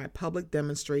understand why public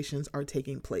demonstrations are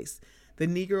taking place. The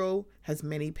Negro has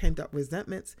many pent-up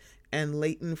resentments and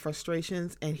latent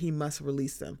frustrations, and he must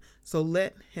release them. So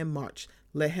let him march.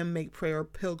 Let him make prayer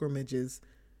pilgrimages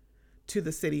to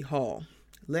the city hall.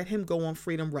 Let him go on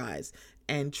freedom rides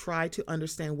and try to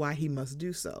understand why he must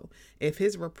do so. If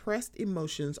his repressed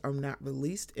emotions are not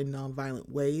released in nonviolent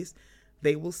ways,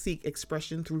 they will seek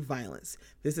expression through violence.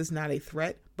 This is not a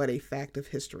threat, but a fact of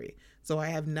history. So I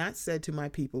have not said to my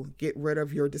people, get rid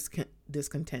of your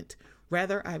discontent.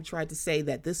 Rather, I have tried to say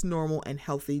that this normal and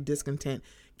healthy discontent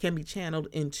can be channeled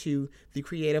into the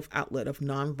creative outlet of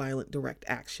nonviolent direct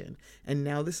action. And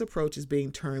now this approach is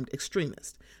being termed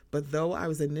extremist. But though I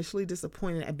was initially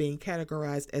disappointed at being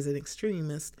categorized as an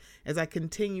extremist, as I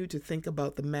continued to think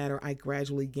about the matter, I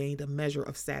gradually gained a measure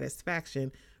of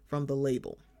satisfaction from the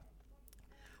label.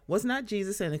 Was not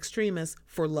Jesus an extremist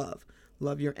for love?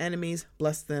 Love your enemies,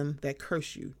 bless them that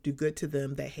curse you, do good to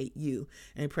them that hate you,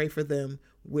 and pray for them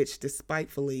which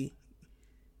despitefully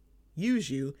use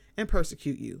you and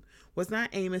persecute you. Was not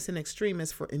Amos an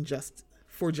extremist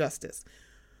for justice?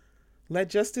 Let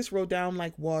justice roll down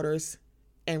like waters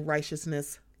and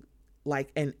righteousness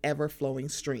like an ever-flowing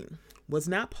stream. Was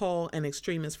not Paul an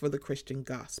extremist for the Christian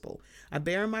gospel? I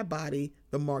bear in my body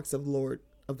the marks of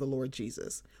the Lord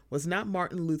Jesus. Was not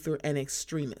Martin Luther an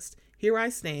extremist? Here I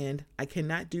stand, I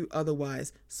cannot do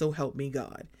otherwise, so help me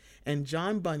God. And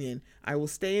John Bunyan, I will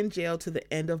stay in jail to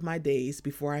the end of my days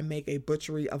before I make a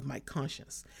butchery of my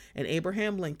conscience. And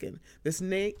Abraham Lincoln, this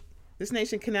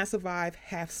nation cannot survive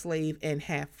half slave and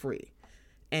half free.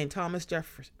 And Thomas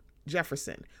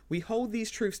Jefferson, we hold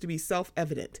these truths to be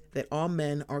self-evident, that all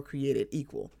men are created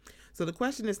equal. So the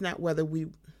question is not whether we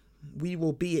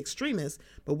will be extremists,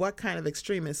 but what kind of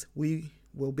extremists we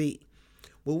will be.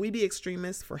 Will we be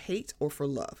extremists for hate or for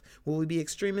love? Will we be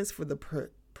extremists for the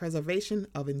preservation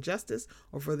of injustice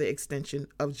or for the extension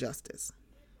of justice?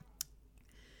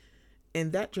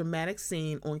 In that dramatic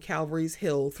scene on Calvary's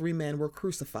Hill, 3 men were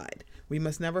crucified. We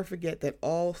must never forget that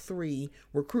all 3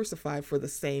 were crucified for the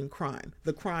same crime,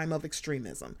 the crime of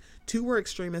extremism. 2 were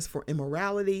extremists for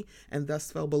immorality and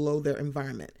thus fell below their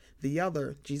environment. The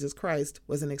other, Jesus Christ,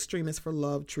 was an extremist for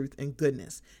love, truth, and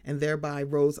goodness, and thereby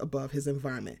rose above his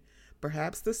environment.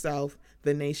 Perhaps the South,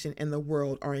 the nation, and the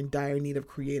world are in dire need of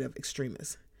creative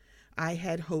extremists. I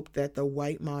had hoped that the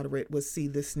white moderate would see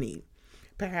this need.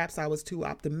 Perhaps I was too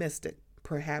optimistic.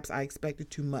 Perhaps I expected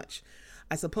too much.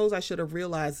 I suppose I should have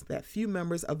realized that few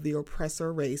members of the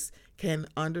oppressor race can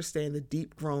understand the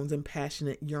deep groans and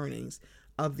passionate yearnings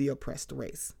of the oppressed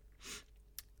race.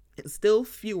 And still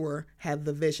fewer have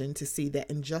the vision to see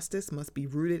that injustice must be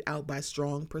rooted out by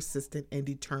strong, persistent, and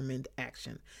determined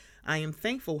action. I am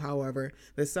thankful, however,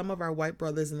 that some of our white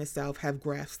brothers in the South have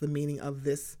grasped the meaning of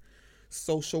this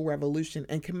social revolution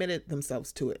and committed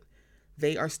themselves to it.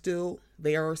 They are still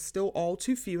all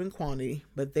too few in quantity,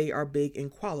 but they are big in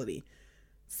quality.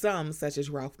 Some, such as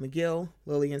Ralph McGill,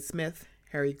 Lillian Smith,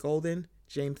 Harry Golden,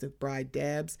 James McBride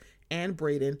Dabbs, Ann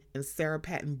Braden, and Sarah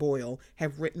Patton Boyle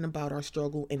have written about our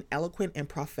struggle in eloquent and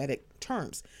prophetic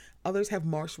terms. Others have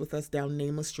marched with us down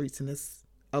nameless streets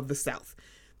of the South.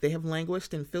 They have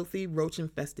languished in filthy,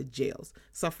 roach-infested jails,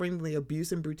 suffering the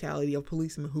abuse and brutality of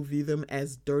policemen who view them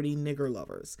as dirty nigger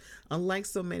lovers. Unlike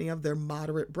so many of their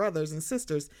moderate brothers and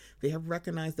sisters, they have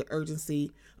recognized the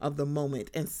urgency of the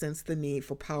moment and sensed the need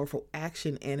for powerful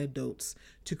action antidotes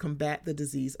to combat the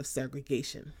disease of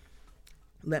segregation.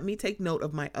 Let me take note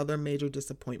of my other major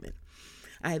disappointment.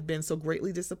 I had been so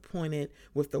greatly disappointed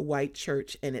with the white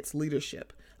church and its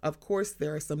leadership. Of course,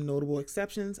 there are some notable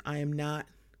exceptions. I am not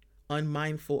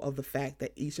unmindful of the fact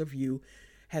that each of you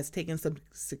has taken some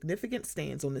significant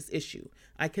stands on this issue.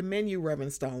 I commend you,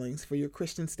 Reverend Stallings, for your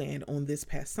Christian stand on this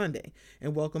past Sunday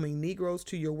and welcoming Negroes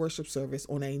to your worship service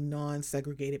on a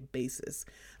non-segregated basis.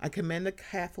 I commend the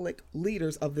Catholic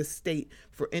leaders of this state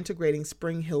for integrating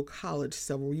Spring Hill College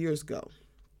several years ago.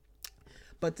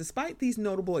 But despite these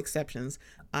notable exceptions,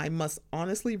 I must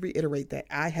honestly reiterate that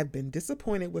I have been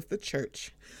disappointed with the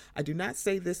church. I do not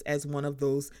say this as one of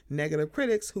those negative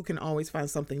critics who can always find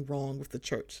something wrong with the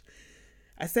church.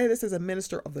 I say this as a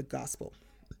minister of the gospel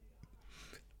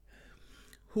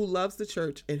who loves the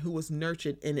church and who was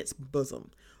nurtured in its bosom,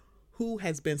 who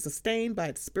has been sustained by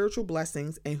its spiritual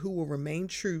blessings and who will remain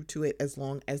true to it as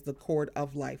long as the cord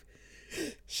of life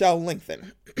shall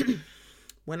lengthen.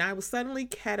 When I was suddenly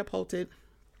catapulted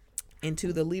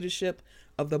into the leadership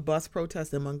of the bus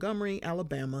protest in Montgomery,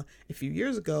 Alabama, a few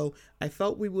years ago, I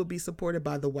felt we would be supported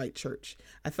by the white church.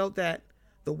 I felt that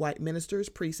the white ministers,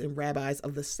 priests, and rabbis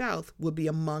of the South would be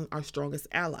among our strongest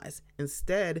allies.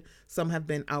 Instead, some have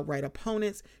been outright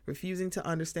opponents, refusing to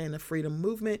understand the freedom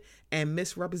movement and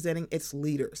misrepresenting its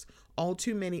leaders. All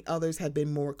too many others have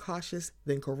been more cautious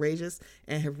than courageous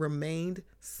and have remained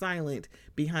silent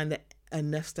behind the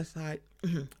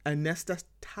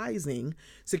anesthetizing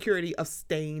security of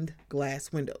stained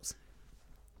glass windows.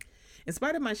 In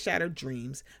spite of my shattered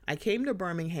dreams, I came to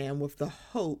Birmingham with the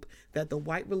hope that the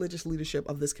white religious leadership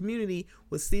of this community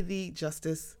would see the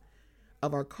justice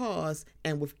of our cause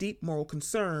and with deep moral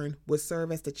concern would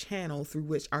serve as the channel through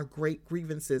which our great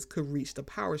grievances could reach the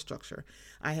power structure.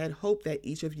 I had hoped that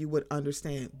each of you would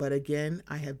understand, but again,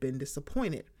 I have been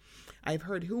disappointed. I've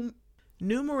heard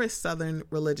numerous Southern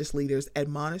religious leaders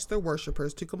admonish their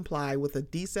worshipers to comply with a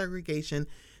desegregation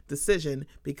decision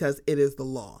because it is the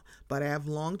law. But I have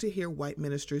longed to hear white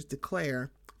ministers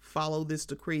declare, follow this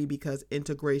decree because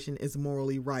integration is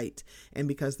morally right and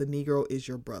because the Negro is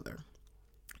your brother.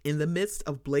 In the midst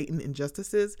of blatant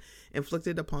injustices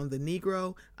inflicted upon the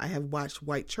Negro, I have watched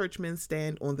white churchmen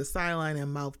stand on the sideline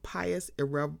and mouth pious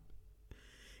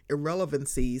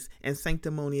irrelevancies and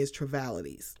sanctimonious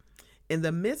trivialities. In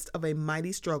the midst of a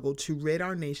mighty struggle to rid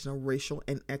our nation of racial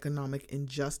and economic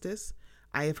injustice,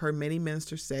 I have heard many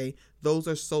ministers say those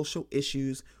are social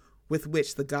issues with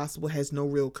which the gospel has no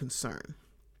real concern.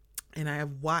 And I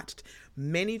have watched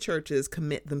many churches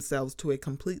commit themselves to a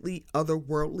completely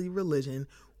otherworldly religion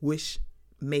which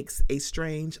makes a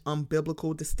strange,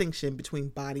 unbiblical distinction between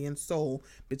body and soul,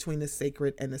 between the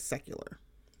sacred and the secular.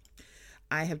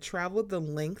 I have traveled the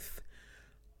length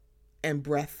and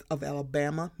breadth of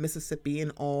Alabama, Mississippi,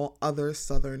 and all other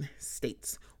southern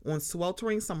states on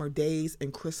sweltering summer days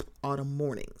and crisp autumn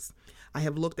mornings. I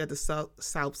have looked at the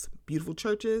South's beautiful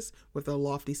churches with their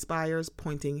lofty spires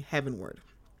pointing heavenward.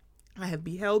 I have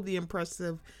beheld the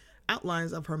impressive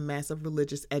outlines of her massive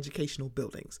religious educational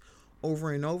buildings.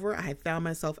 Over and over, I have found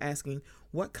myself asking,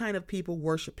 what kind of people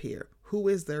worship here? Who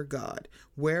is their God?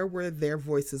 Where were their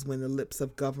voices when the lips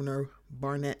of Governor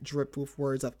Barnett dripped with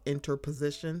words of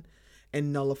interposition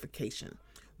and nullification?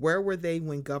 Where were they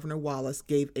when Governor Wallace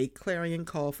gave a clarion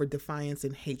call for defiance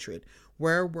and hatred?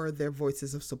 Where were their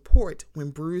voices of support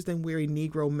when bruised and weary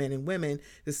Negro men and women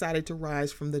decided to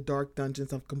rise from the dark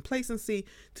dungeons of complacency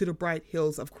to the bright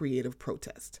hills of creative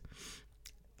protest?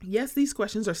 Yes, these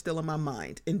questions are still in my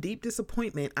mind. In deep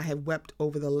disappointment, I have wept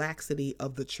over the laxity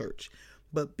of the church.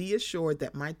 But be assured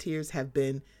that my tears have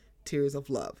been tears of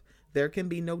love. There can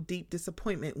be no deep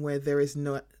disappointment where there is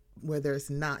not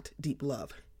deep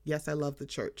love. Yes, I love the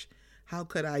church. How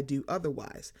could I do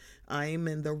otherwise? I am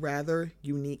in the rather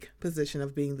unique position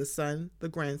of being the son, the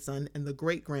grandson, and the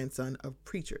great-grandson of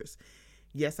preachers.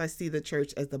 Yes, I see the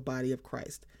church as the body of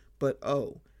Christ. But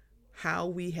oh, how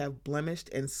we have blemished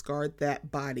and scarred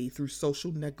that body through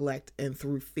social neglect and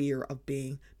through fear of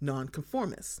being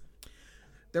nonconformists.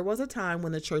 There was a time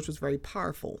when the church was very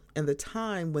powerful, and the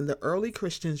time when the early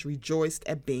Christians rejoiced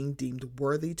at being deemed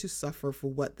worthy to suffer for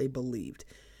what they believed.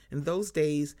 In those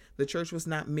days, the church was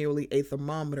not merely a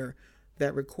thermometer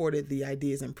that recorded the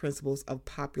ideas and principles of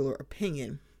popular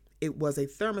opinion. It was a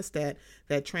thermostat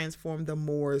that transformed the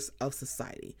mores of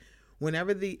society.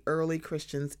 Whenever the early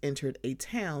Christians entered a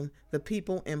town, the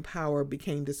people in power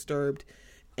became disturbed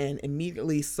and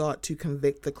immediately sought to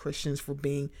convict the Christians for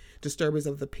being disturbers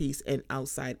of the peace and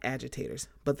outside agitators.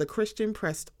 But the Christians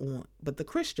pressed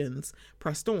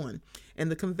on, in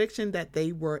the conviction that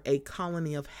they were a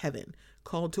colony of heaven,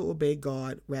 called to obey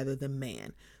God rather than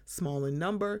man. Small in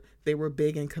number, they were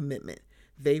big in commitment.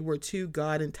 They were too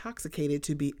God intoxicated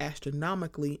to be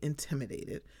astronomically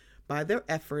intimidated. By their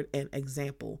effort and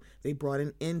example, they brought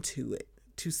an end to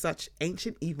such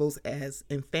ancient evils as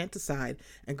infanticide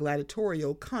and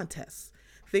gladiatorial contests.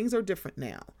 Things are different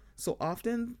now. So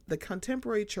often, the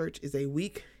contemporary church is a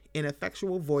weak,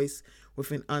 ineffectual voice with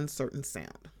an uncertain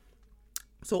sound.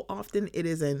 So often, it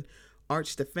is an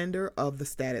arch defender of the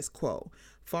status quo.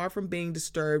 Far from being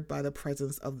disturbed by the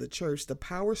presence of the church, the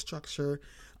power structure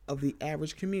of the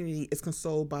average community is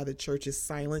consoled by the church's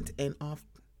silent and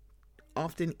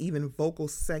often even vocal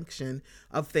sanction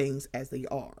of things as they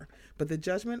are. But the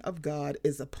judgment of God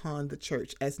is upon the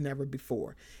church as never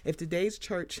before. If today's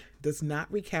church does not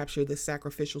recapture the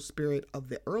sacrificial spirit of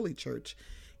the early church,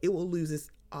 it will lose its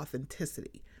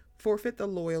authenticity, forfeit the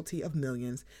loyalty of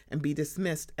millions, and be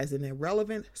dismissed as an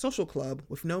irrelevant social club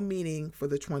with no meaning for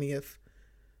the 20th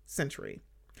century.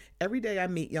 Every day I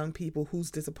meet young people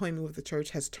whose disappointment with the church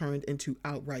has turned into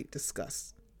outright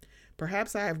disgust.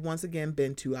 Perhaps I have once again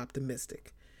been too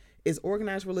optimistic. Is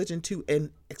organized religion too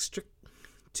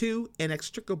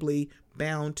inextricably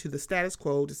bound to the status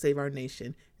quo to save our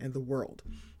nation and the world?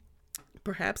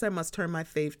 Perhaps I must turn my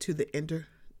faith to the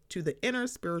inner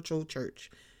spiritual church,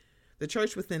 the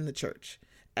church within the church,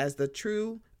 as the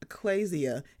true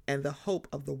ecclesia and the hope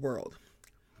of the world.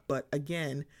 But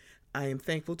again, I am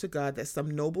thankful to God that some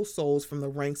noble souls from the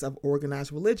ranks of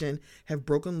organized religion have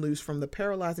broken loose from the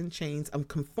paralyzing chains of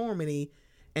conformity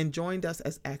and joined us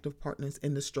as active partners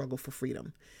in the struggle for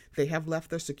freedom. They have left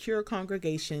their secure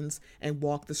congregations and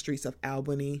walked the streets of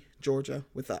Albany, Georgia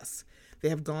with us. They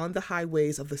have gone the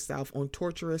highways of the South on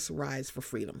torturous rides for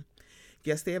freedom.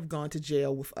 Yes, they have gone to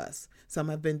jail with us. Some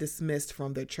have been dismissed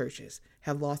from their churches,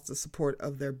 have lost the support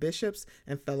of their bishops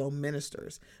and fellow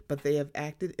ministers, but they have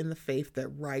acted in the faith that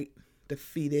right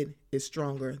defeated is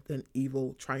stronger than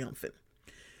evil triumphant.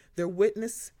 Their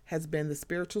witness has been the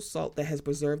spiritual salt that has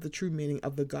preserved the true meaning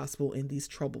of the gospel in these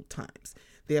troubled times.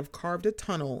 They have carved a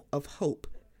tunnel of hope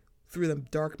through the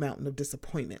dark mountain of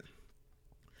disappointment.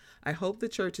 I hope the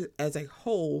church as a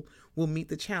whole will meet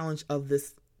the challenge of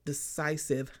this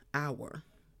decisive hour.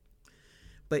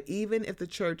 But even if the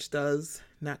church does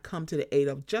not come to the aid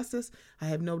of justice, I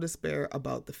have no despair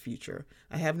about the future.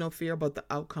 I have no fear about the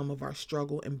outcome of our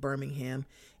struggle in Birmingham,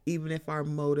 even if our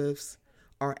motives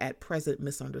are at present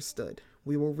misunderstood.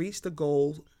 We will reach the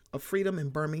goal of freedom in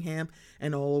Birmingham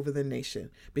and all over the nation,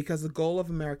 because the goal of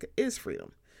America is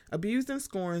freedom. Abused and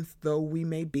scorned though we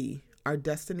may be, our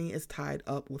destiny is tied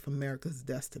up with America's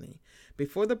destiny.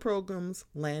 Before the Pilgrims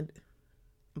landed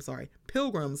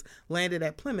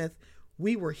at Plymouth,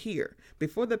 we were here.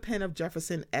 Before the pen of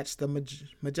Jefferson etched the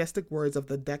majestic words of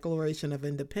the Declaration of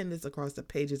Independence across the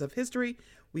pages of history,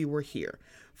 we were here.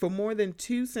 For more than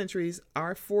 2 centuries,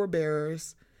 our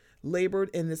forebears labored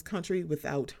in this country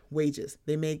without wages.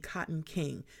 They made cotton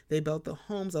king. They built the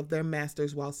homes of their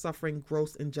masters while suffering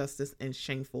gross injustice and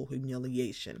shameful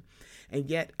humiliation.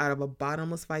 And yet, out of a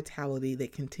bottomless vitality, they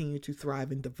continue to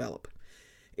thrive and develop.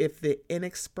 If the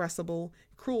inexpressible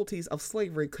cruelties of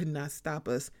slavery could not stop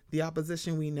us, the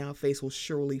opposition we now face will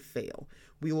surely fail.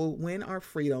 We will win our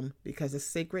freedom because the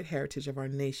sacred heritage of our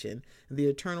nation and the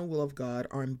eternal will of God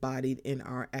are embodied in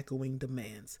our echoing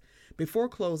demands. Before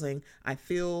closing, I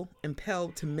feel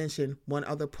impelled to mention one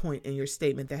other point in your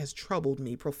statement that has troubled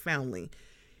me profoundly.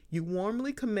 You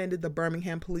warmly commended the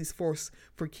Birmingham police force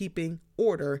for keeping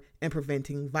order and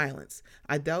preventing violence.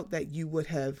 I doubt that you would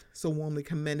have so warmly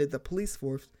commended the police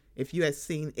force if you had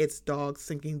seen its dogs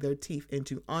sinking their teeth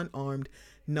into unarmed,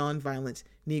 nonviolent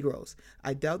Negroes.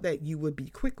 I doubt that you would so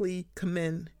quickly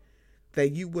commend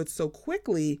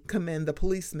the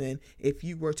policemen if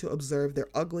you were to observe their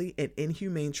ugly and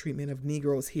inhumane treatment of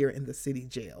Negroes here in the city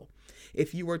jail.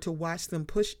 If you were to watch them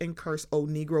push and curse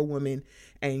old Negro women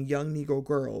and young Negro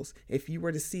girls, if you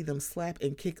were to see them slap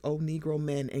and kick old Negro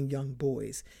men and young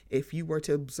boys, if you were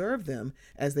to observe them,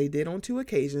 as they did on 2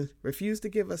 occasions, refuse to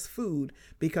give us food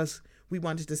because we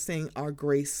wanted to sing our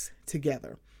grace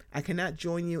together, I cannot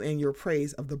join you in your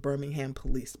praise of the Birmingham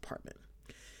Police Department.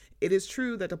 It is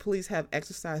true that the police have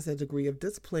exercised a degree of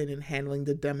discipline in handling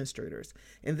the demonstrators.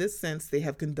 In this sense, they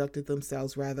have conducted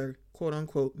themselves rather,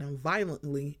 quote-unquote,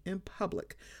 non-violently in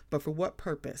public. But for what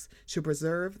purpose? To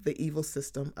preserve the evil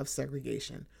system of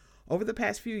segregation. Over the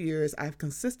past few years, I've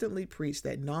consistently preached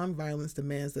that nonviolence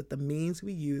demands that the means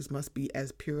we use must be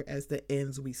as pure as the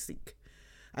ends we seek.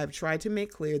 I've tried to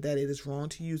make clear that it is wrong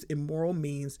to use immoral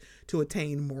means to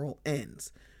attain moral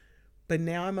ends. But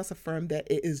now I must affirm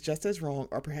that it is just as wrong,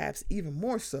 or perhaps even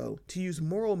more so, to use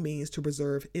moral means to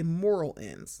preserve immoral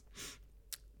ends.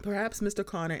 Perhaps Mr.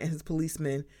 Connor and his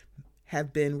policemen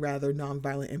have been rather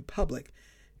nonviolent in public,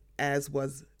 as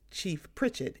was Chief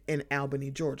Pritchett in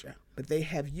Albany, Georgia. But they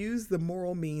have used the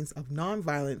moral means of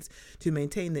nonviolence to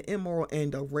maintain the immoral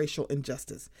end of racial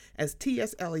injustice. As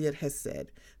T.S. Eliot has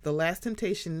said, the last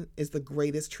temptation is the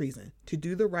greatest treason, to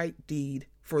do the right deed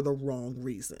for the wrong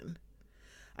reason.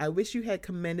 I wish you had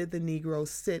commended the Negro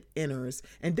sit-inners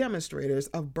and demonstrators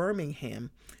of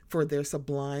Birmingham for their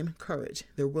sublime courage,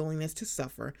 their willingness to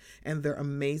suffer, and their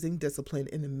amazing discipline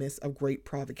in the midst of great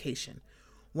provocation.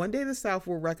 One day the South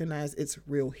will recognize its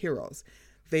real heroes.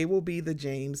 They will be the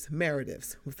James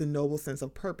Merediths, with the noble sense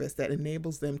of purpose that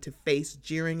enables them to face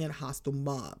jeering and hostile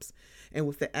mobs, and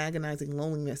with the agonizing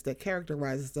loneliness that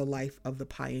characterizes the life of the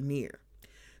pioneer.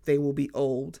 They will be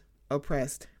old,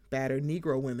 oppressed, battered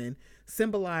Negro women,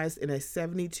 symbolized in a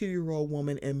 72-year-old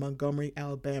woman in Montgomery,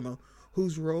 Alabama,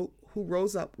 who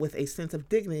rose up with a sense of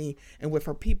dignity and with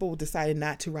her people decided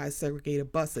not to ride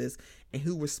segregated buses, and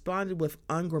who responded with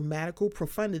ungrammatical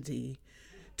profundity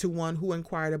to one who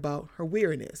inquired about her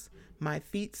weariness. My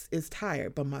feet is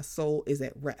tired, but my soul is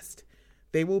at rest.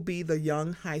 They will be the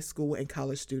young high school and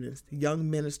college students, young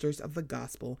ministers of the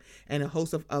gospel, and a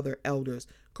host of other elders,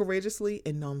 courageously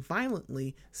and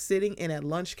nonviolently sitting in at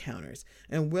lunch counters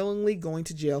and willingly going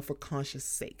to jail for conscience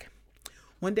sake.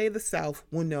 One day the South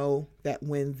will know that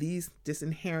when these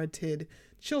disinherited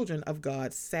children of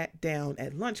God sat down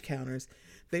at lunch counters,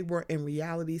 they were in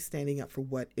reality standing up for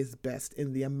what is best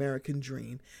in the American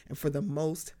dream and for the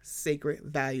most sacred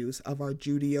values of our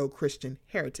Judeo-Christian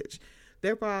heritage,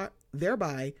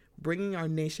 thereby bringing our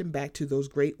nation back to those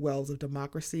great wells of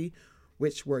democracy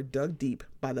which were dug deep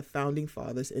by the founding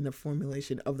fathers in the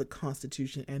formulation of the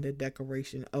Constitution and the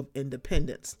Declaration of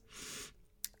Independence.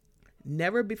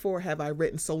 Never before have I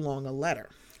written so long a letter.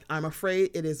 I'm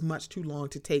afraid it is much too long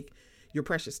to take your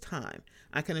precious time.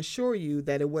 I can assure you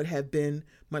that it would have been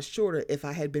much shorter if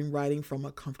I had been writing from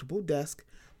a comfortable desk,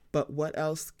 but what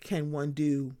else can one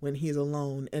do when he is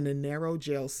alone in a narrow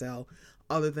jail cell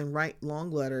other than write long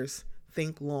letters,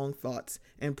 think long thoughts,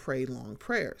 and pray long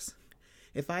prayers?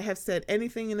 If I have said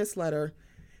anything in this letter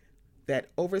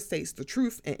that overstates the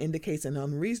truth and indicates an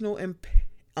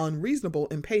unreasonable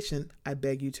impatience, I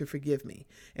beg you to forgive me.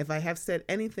 If I have said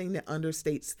anything that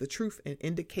understates the truth and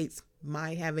indicates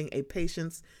my having a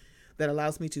patience that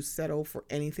allows me to settle for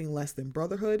anything less than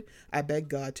brotherhood, I beg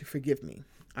God to forgive me.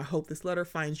 I hope this letter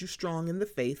finds you strong in the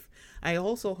faith. I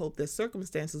also hope that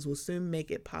circumstances will soon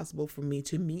make it possible for me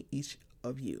to meet each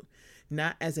of you,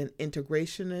 not as an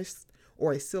integrationist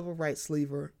or a civil rights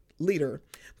leader,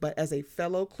 but as a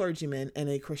fellow clergyman and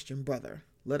a Christian brother.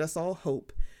 Let us all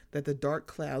hope that the dark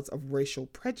clouds of racial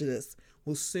prejudice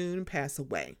will soon pass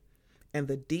away, and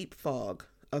the deep fog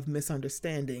of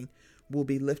misunderstanding will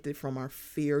be lifted from our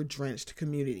fear-drenched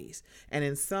communities. And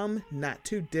in some not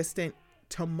too distant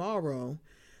tomorrow,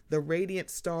 the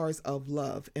radiant stars of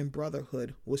love and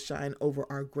brotherhood will shine over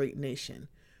our great nation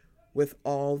with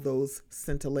all those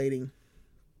scintillating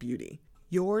beauty.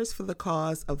 Yours for the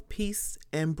cause of peace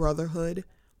and brotherhood,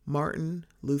 Martin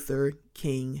Luther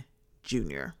King,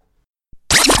 Jr.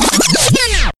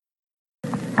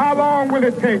 How long will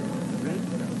it take?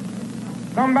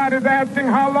 Somebody's asking,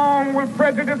 how long will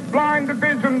prejudice blind the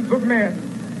visions of men?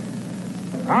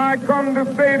 I come to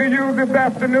say to you this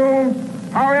afternoon,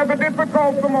 however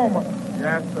difficult the moment,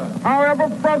 yes, sir, however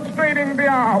frustrating the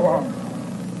hour,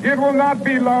 it will not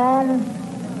be long,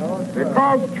 no,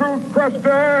 because truth crushed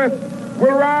earth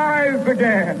will rise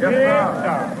again. Yes,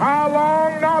 sir. How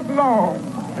long? Not long.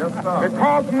 Yes, sir.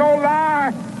 Because no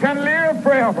lie can live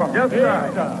forever. Yes, sir.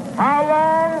 How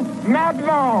long? Not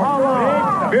long. How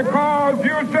long? Because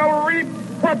you shall reap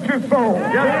what you sow.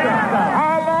 Yes, sir.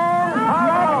 How long?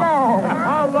 Not long.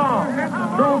 How long?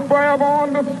 Truth forever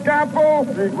on the scaffold,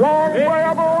 wrong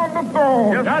forever on the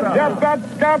throne. Yes, yes, that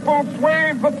scaffold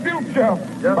sways the future.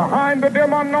 Yes. Behind the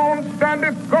dim unknown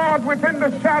standeth God within the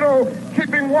shadow,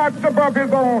 keeping watch above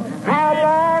his own. How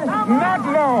long? Not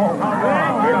long.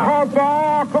 Because the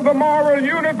arc of the moral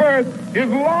universe is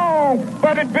long,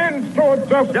 but it bends toward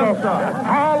justice. Yes,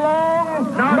 how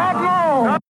long? Not long.